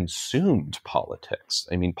voraciously consumed politics.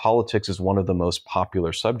 I mean, politics is one of the most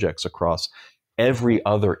popular subjects across every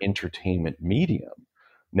other entertainment medium.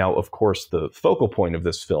 Now, of course, the focal point of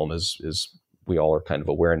this film is we all are kind of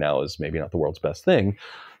aware now is maybe not the world's best thing,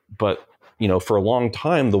 but for a long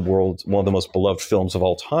time, one of the most beloved films of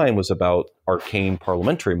all time was about arcane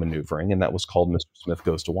parliamentary maneuvering, and that was called Mr. Smith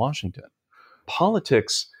Goes to Washington.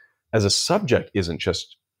 Politics as a subject isn't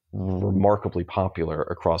just remarkably popular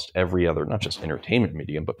across every other, not just entertainment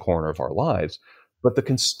medium, but corner of our lives, but the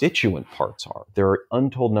constituent parts are. There are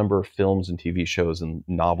untold number of films and TV shows and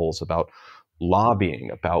novels about lobbying,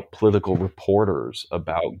 about political reporters,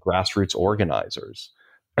 about grassroots organizers.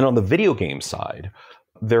 And on the video game side,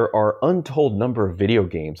 there are untold number of video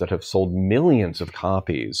games that have sold millions of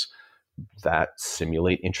copies that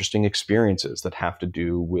simulate interesting experiences that have to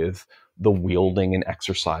do with the wielding and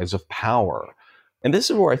exercise of power. And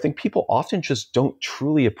this is where I think people often just don't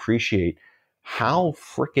truly appreciate how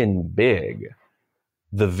freaking big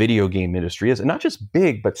the video game industry is. And not just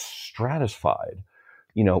big, but stratified.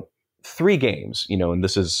 3 games, and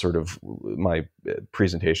this is sort of my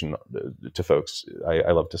presentation to folks.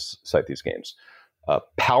 I love to cite these games.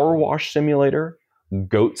 Power Wash Simulator,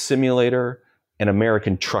 Goat Simulator, and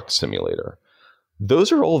American Truck Simulator.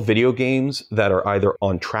 Those are all video games that are either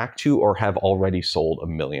on track to or have already sold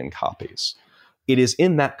 1 million copies. It is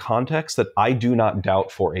in that context that I do not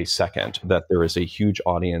doubt for a second that there is a huge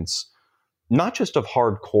audience, not just of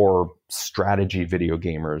hardcore strategy video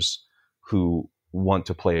gamers who want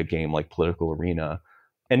to play a game like Political Arena,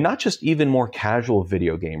 and not just even more casual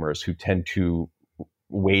video gamers who tend to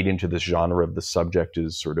wade into this genre of the subject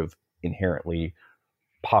is sort of inherently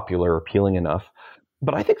popular, appealing enough.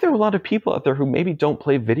 But I think there are a lot of people out there who maybe don't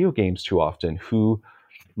play video games too often who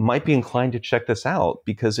might be inclined to check this out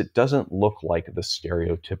because it doesn't look like the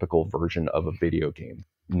stereotypical version of a video game.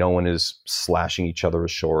 No one is slashing each other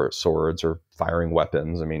with swords or firing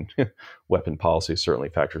weapons. I mean, weapon policy certainly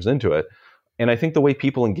factors into it. And I think the way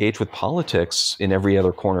people engage with politics in every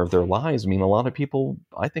other corner of their lives, a lot of people,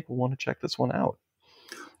 I think, will want to check this one out.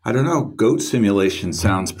 I don't know. Goat simulation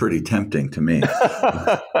sounds pretty tempting to me.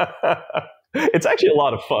 It's actually a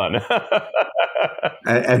lot of fun.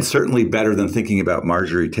 and certainly better than thinking about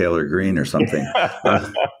Marjorie Taylor Greene or something.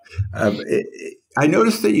 I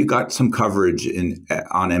noticed that you got some coverage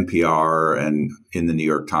on NPR and in the New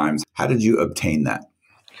York Times. How did you obtain that?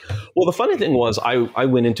 Well, the funny thing was I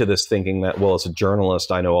went into this thinking that, well, as a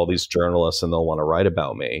journalist, I know all these journalists and they'll want to write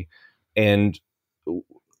about me. And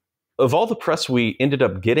of all the press we ended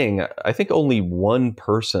up getting, I think only one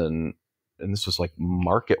person, and this was like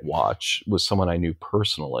Market Watch, was someone I knew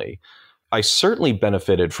personally. I certainly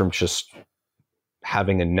benefited from just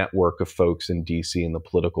having a network of folks in DC in the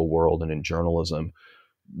political world and in journalism.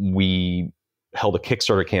 We held a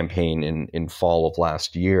Kickstarter campaign in fall of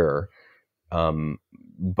last year,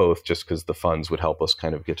 both just because the funds would help us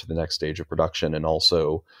kind of get to the next stage of production, and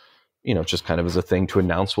also, just kind of as a thing to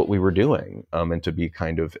announce what we were doing, and to be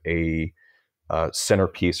kind of a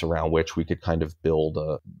centerpiece around which we could kind of build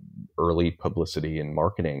early publicity and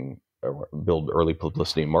marketing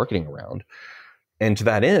around. And to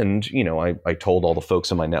that end, I told all the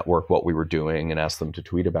folks in my network what we were doing and asked them to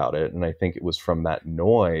tweet about it. And I think it was from that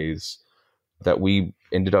noise that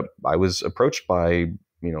I was approached by,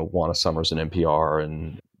 Juana Summers in NPR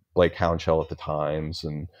and Blake Hounshell at the Times,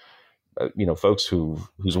 and, folks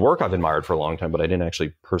whose work I've admired for a long time, but I didn't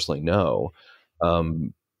actually personally know.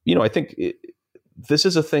 I think this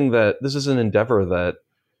is an endeavor that,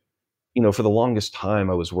 for the longest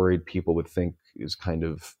time, I was worried people would think is kind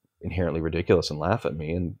of inherently ridiculous and laugh at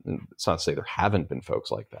me. And it's not to say there haven't been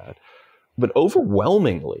folks like that, but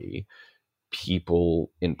overwhelmingly,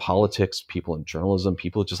 people in politics, people in journalism,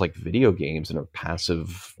 people just like video games and are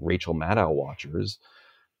passive Rachel Maddow watchers,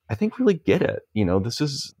 I think really get it. This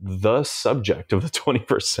is the subject of the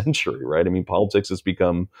 21st century, right? I mean, politics has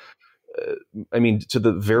become, to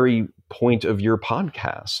the very point of your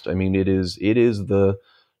podcast. I mean, it is the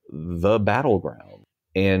battleground,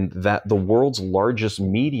 and that the world's largest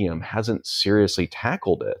medium hasn't seriously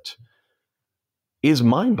tackled it is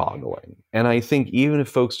mind-boggling. And I think even if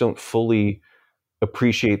folks don't fully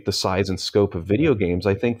appreciate the size and scope of video games,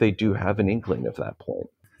 I think they do have an inkling of that point.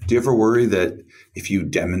 Do you ever worry that if you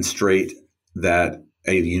demonstrate that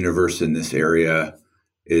a universe in this area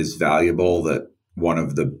is valuable, that one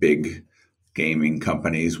of the big gaming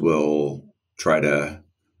companies will try to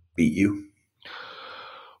beat you?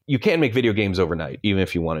 You can't make video games overnight, even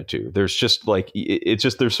if you wanted to. There's just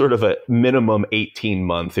there's sort of a minimum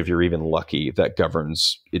 18-month, if you're even lucky, that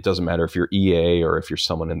governs. It doesn't matter if you're EA or if you're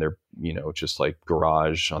someone in their, just like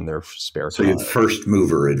garage on their spare time. So you have first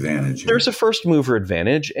mover advantage. There's a first mover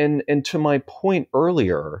advantage. And to my point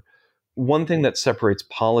earlier, one thing that separates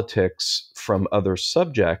politics from other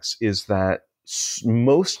subjects is that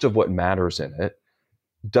most of what matters in it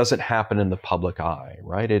doesn't happen in the public eye,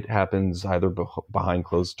 right? It happens either behind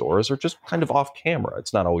closed doors or just kind of off camera.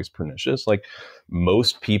 It's not always pernicious. Like,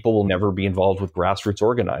 most people will never be involved with grassroots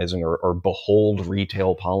organizing or behold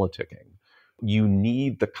retail politicking. You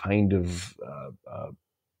need the kind of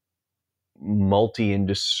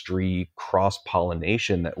multi-industry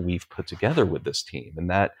cross-pollination that we've put together with this team.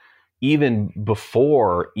 And that even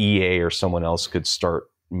before EA or someone else could start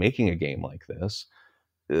making a game like this,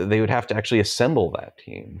 they would have to actually assemble that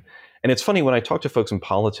team. And it's funny, when I talk to folks in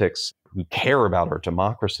politics who care about our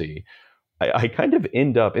democracy, I kind of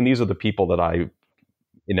end up, and these are the people that I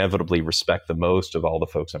inevitably respect the most of all the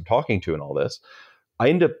folks I'm talking to in all this, I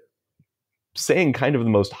end up saying kind of the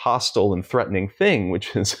most hostile and threatening thing,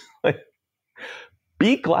 which is like,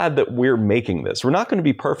 be glad that we're making this. We're not going to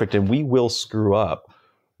be perfect and we will screw up,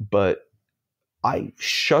 but I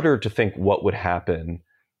shudder to think what would happen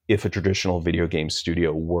if a traditional video game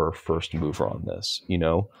studio were first mover on this.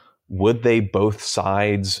 Would they, both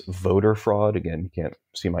sides, voter fraud? Again, you can't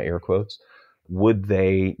see my air quotes. Would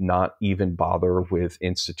they not even bother with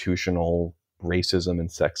institutional racism and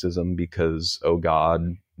sexism because, oh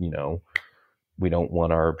God, we don't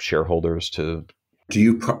want our shareholders to. Do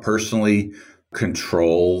you personally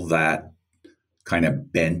control that kind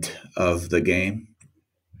of bent of the game?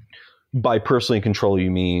 By personally control,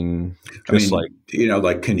 you mean just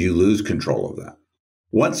can you lose control of that?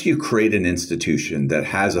 Once you create an institution that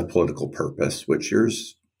has a political purpose, which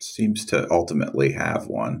yours seems to ultimately have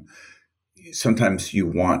one, sometimes you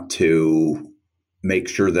want to make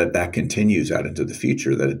sure that that continues out into the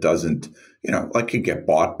future, that it doesn't, like, you get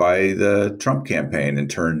bought by the Trump campaign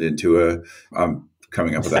and turned into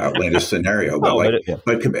coming up with an outlandish scenario,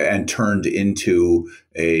 and turned into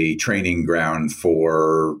a training ground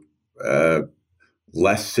for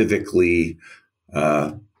less civically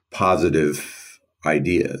positive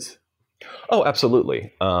ideas. Oh,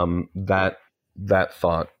 absolutely. That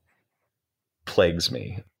thought plagues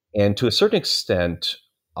me. And to a certain extent,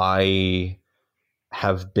 I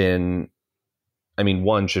have been,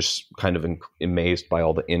 one, just kind of amazed by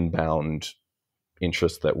all the inbound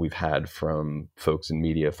interest that we've had from folks in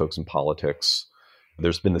media, folks in politics.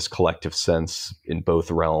 There's been this collective sense in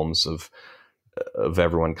both realms of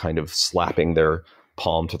everyone kind of slapping their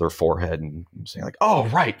palm to their forehead and saying like, oh,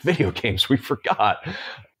 right, video games, we forgot.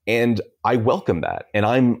 And I welcome that. And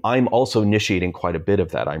I'm also initiating quite a bit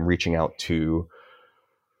of that. I'm reaching out to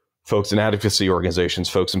folks in advocacy organizations,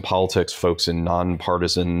 folks in politics, folks in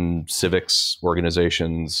nonpartisan civics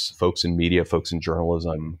organizations, folks in media, folks in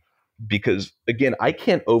journalism, because again, I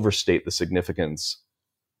can't overstate the significance.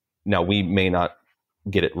 Now, we may not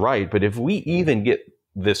get it right, but if we even get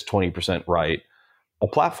this 20% right, a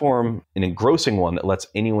platform, an engrossing one that lets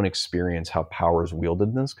anyone experience how power is wielded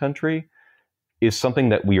in this country, is something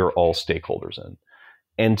that we are all stakeholders in.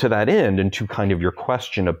 And to that end, and to kind of your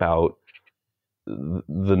question about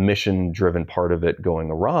the mission-driven part of it going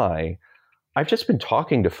awry, I've just been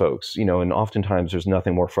talking to folks, and oftentimes there's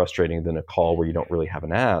nothing more frustrating than a call where you don't really have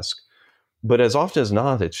an ask. But as often as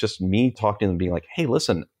not, it's just me talking to them being like, hey,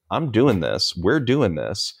 listen, I'm doing this, we're doing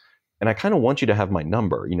this, and I kind of want you to have my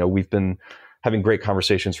number. We've been having great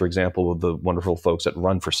conversations, for example, with the wonderful folks at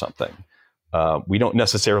Run for Something. We don't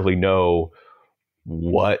necessarily know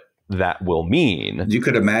what that will mean. You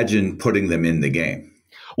could imagine putting them in the game.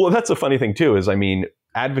 Well, that's a funny thing too, is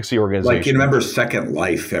advocacy organizations. Like, you remember Second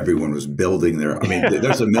Life, everyone was building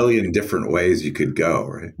there's a million different ways you could go,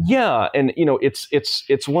 right? Yeah. And,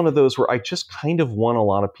 it's one of those where I just kind of want a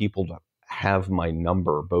lot of people to have my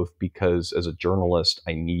number, both because as a journalist,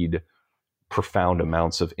 I need profound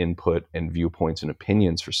amounts of input and viewpoints and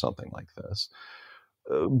opinions for something like this.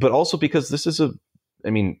 But also because this is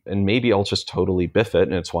and maybe I'll just totally biff it.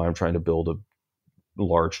 And it's why I'm trying to build a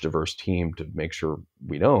large, diverse team to make sure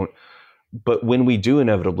we don't. But when we do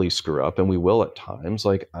inevitably screw up, and we will at times,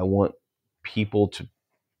 like, I want people to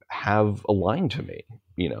have a line to me.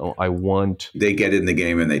 They get in the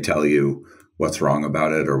game and they tell you what's wrong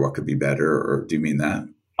about it or what could be better, or do you mean that?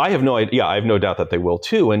 I have no idea. I have no doubt that they will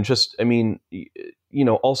too. And just,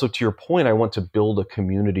 also to your point, I want to build a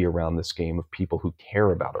community around this game of people who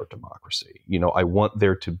care about our democracy. I want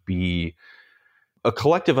there to be a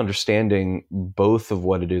collective understanding both of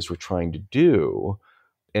what it is we're trying to do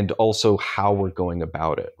and also how we're going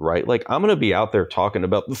about it, right? Like, I'm going to be out there talking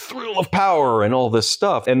about the thrill of power and all this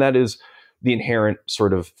stuff. And that is the inherent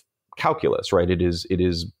sort of calculus, right? It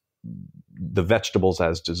is the vegetables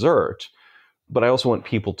as dessert. But I also want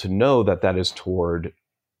people to know that that is toward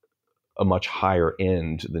a much higher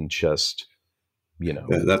end than just,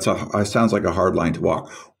 That sounds like a hard line to walk.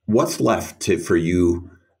 What's left for you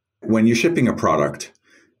when you're shipping a product?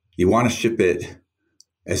 You want to ship it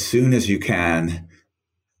as soon as you can,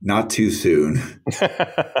 not too soon.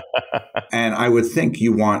 And I would think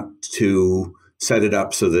you want to set it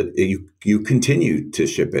up so that you continue to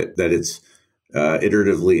ship it, that it's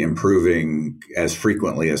iteratively improving as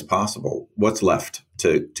frequently as possible. What's left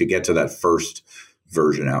to get to that first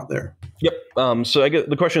version out there? Yep. So I get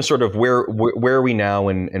the question is sort of where are we now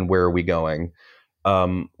and where are we going?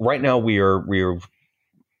 Right now we are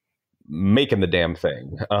making the damn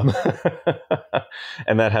thing,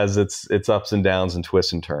 and that has its ups and downs and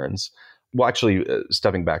twists and turns. Well, actually,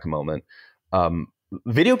 stepping back a moment,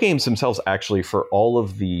 video games themselves, actually, for all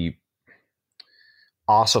of the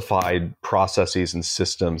ossified processes and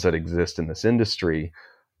systems that exist in this industry,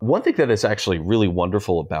 one thing that is actually really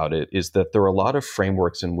wonderful about it is that there are a lot of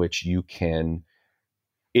frameworks in which you can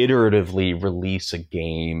iteratively release a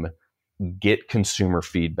game, get consumer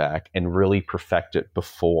feedback, and really perfect it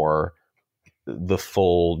before the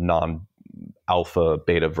full non-alpha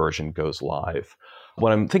beta version goes live.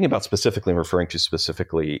 What I'm thinking about specifically and referring to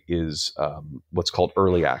specifically is what's called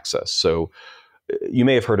early access. So you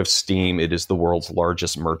may have heard of Steam. It is the world's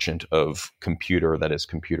largest merchant of computer, that is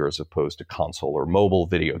computer as opposed to console or mobile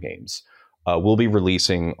video games. We'll be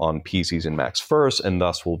releasing on PCs and Macs first, and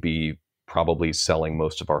thus we'll be probably selling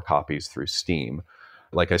most of our copies through Steam.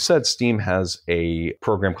 Like I said, Steam has a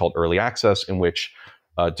program called Early Access in which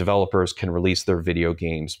developers can release their video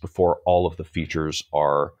games before all of the features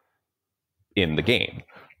are in the game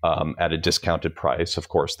at a discounted price. Of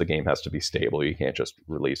course, the game has to be stable. You can't just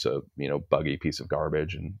release a buggy piece of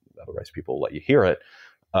garbage and otherwise people will let you hear it.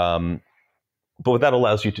 But what that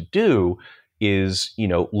allows you to do is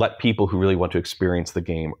let people who really want to experience the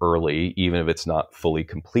game early, even if it's not fully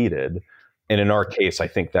completed. And in our case, I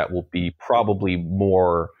think that will be probably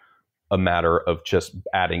more a matter of just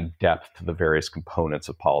adding depth to the various components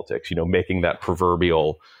of politics, making that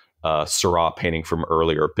proverbial Seurat painting from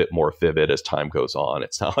earlier a bit more vivid as time goes on.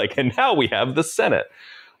 It's not like, and now we have the Senate.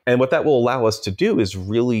 And what that will allow us to do is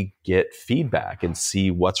really get feedback and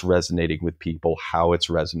see what's resonating with people, how it's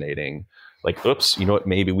resonating. Like, oops,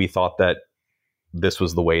 maybe we thought that this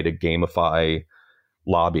was the way to gamify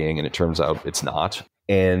lobbying, and it turns out it's not.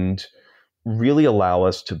 And really allow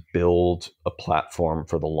us to build a platform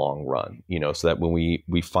for the long run, so that when we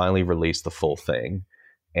finally release the full thing,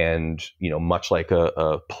 and, much like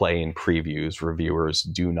a play in previews, reviewers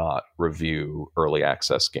do not review early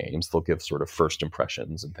access games. They'll give sort of first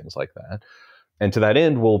impressions and things like that. And to that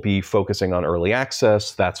end, we'll be focusing on early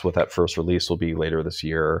access. That's what that first release will be later this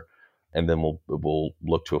year. And then we'll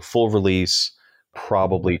look to a full release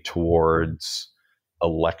probably towards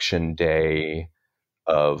Election Day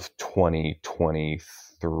of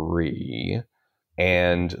 2023.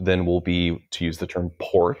 And then we'll be, to use the term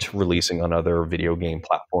port, releasing on other video game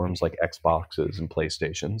platforms like Xboxes and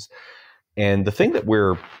PlayStations. And the thing that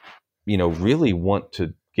we're, really want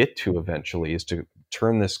to get to eventually is to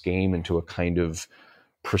turn this game into a kind of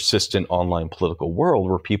persistent online political world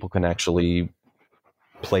where people can actually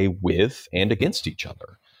play with and against each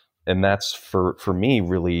other. And that's, for me,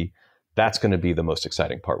 really, that's going to be the most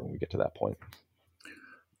exciting part when we get to that point.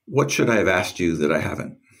 What should I have asked you that I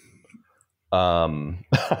haven't? Are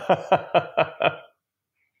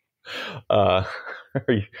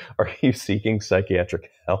you seeking psychiatric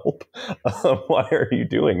help? Why are you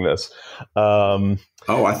doing this? I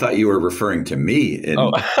thought you were referring to me.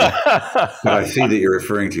 But I see that you're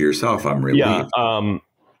referring to yourself. I'm relieved. Yeah.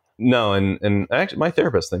 No, and actually, my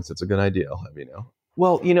therapist thinks it's a good idea. I'll have you know.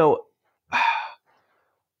 Well,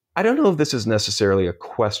 I don't know if this is necessarily a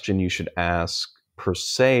question you should ask per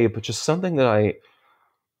se, but just something that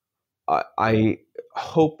I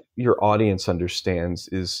hope your audience understands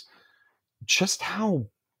is just how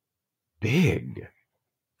big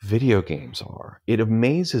video games are. It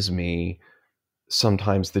amazes me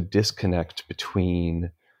sometimes the disconnect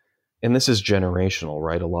between, and this is generational,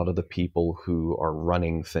 right? A lot of the people who are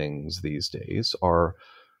running things these days are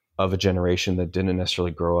of a generation that didn't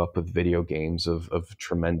necessarily grow up with video games of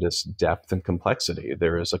tremendous depth and complexity.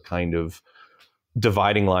 There is a kind of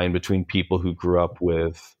dividing line between people who grew up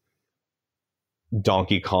with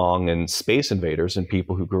Donkey Kong and Space Invaders and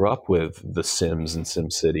people who grew up with The Sims and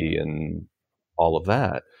SimCity and all of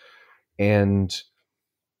that. And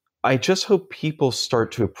I just hope people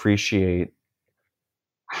start to appreciate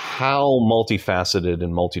how multifaceted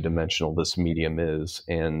and multidimensional this medium is.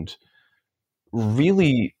 And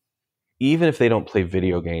really, even if they don't play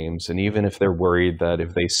video games, and even if they're worried that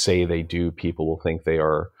if they say they do, people will think they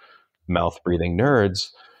are mouth-breathing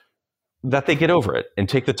nerds, that they get over it and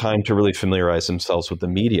take the time to really familiarize themselves with the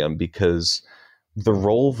medium, because the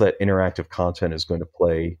role that interactive content is going to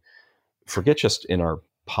play, forget just in our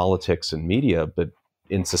politics and media, but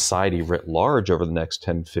in society writ large over the next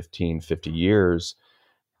 10, 15, 50 years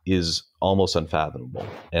is almost unfathomable.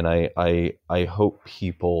 And I hope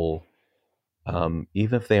people, even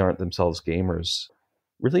if they aren't themselves gamers,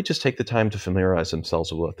 really just take the time to familiarize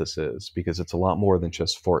themselves with what this is, because it's a lot more than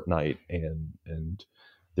just Fortnite and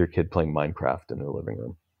their kid playing Minecraft in their living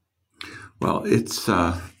room. Well, it's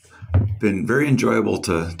been very enjoyable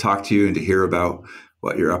to talk to you and to hear about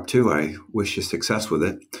what you're up to. I wish you success with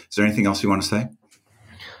it. Is there anything else you want to say?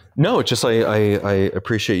 No, just I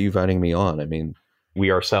appreciate you inviting me on. I mean,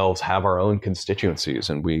 we ourselves have our own constituencies,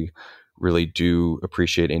 and we really do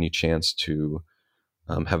appreciate any chance to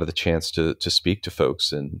have the chance to speak to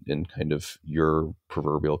folks in kind of your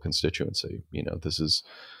proverbial constituency. You know, this is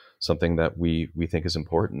something that we think is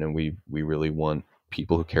important, and we really want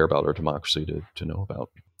people who care about our democracy to know about.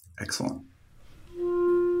 Excellent.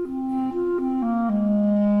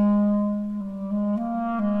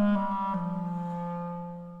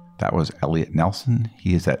 That was Eliot Nelson.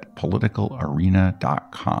 He is at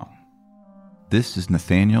politicalarena.com. This is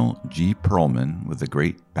Nathaniel G. Perlman with the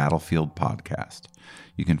Great Battlefield Podcast.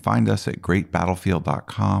 You can find us at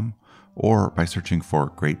greatbattlefield.com or by searching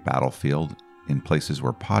for Great Battlefield in places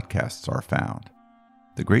where podcasts are found.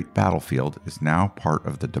 The Great Battlefield is now part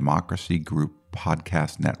of the Democracy Group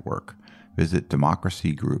podcast network. Visit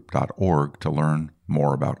democracygroup.org to learn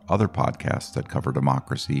more about other podcasts that cover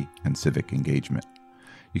democracy and civic engagement.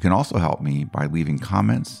 You can also help me by leaving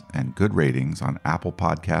comments and good ratings on Apple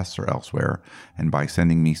Podcasts or elsewhere, and by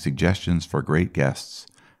sending me suggestions for great guests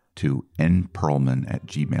to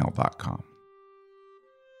nperlman@gmail.com.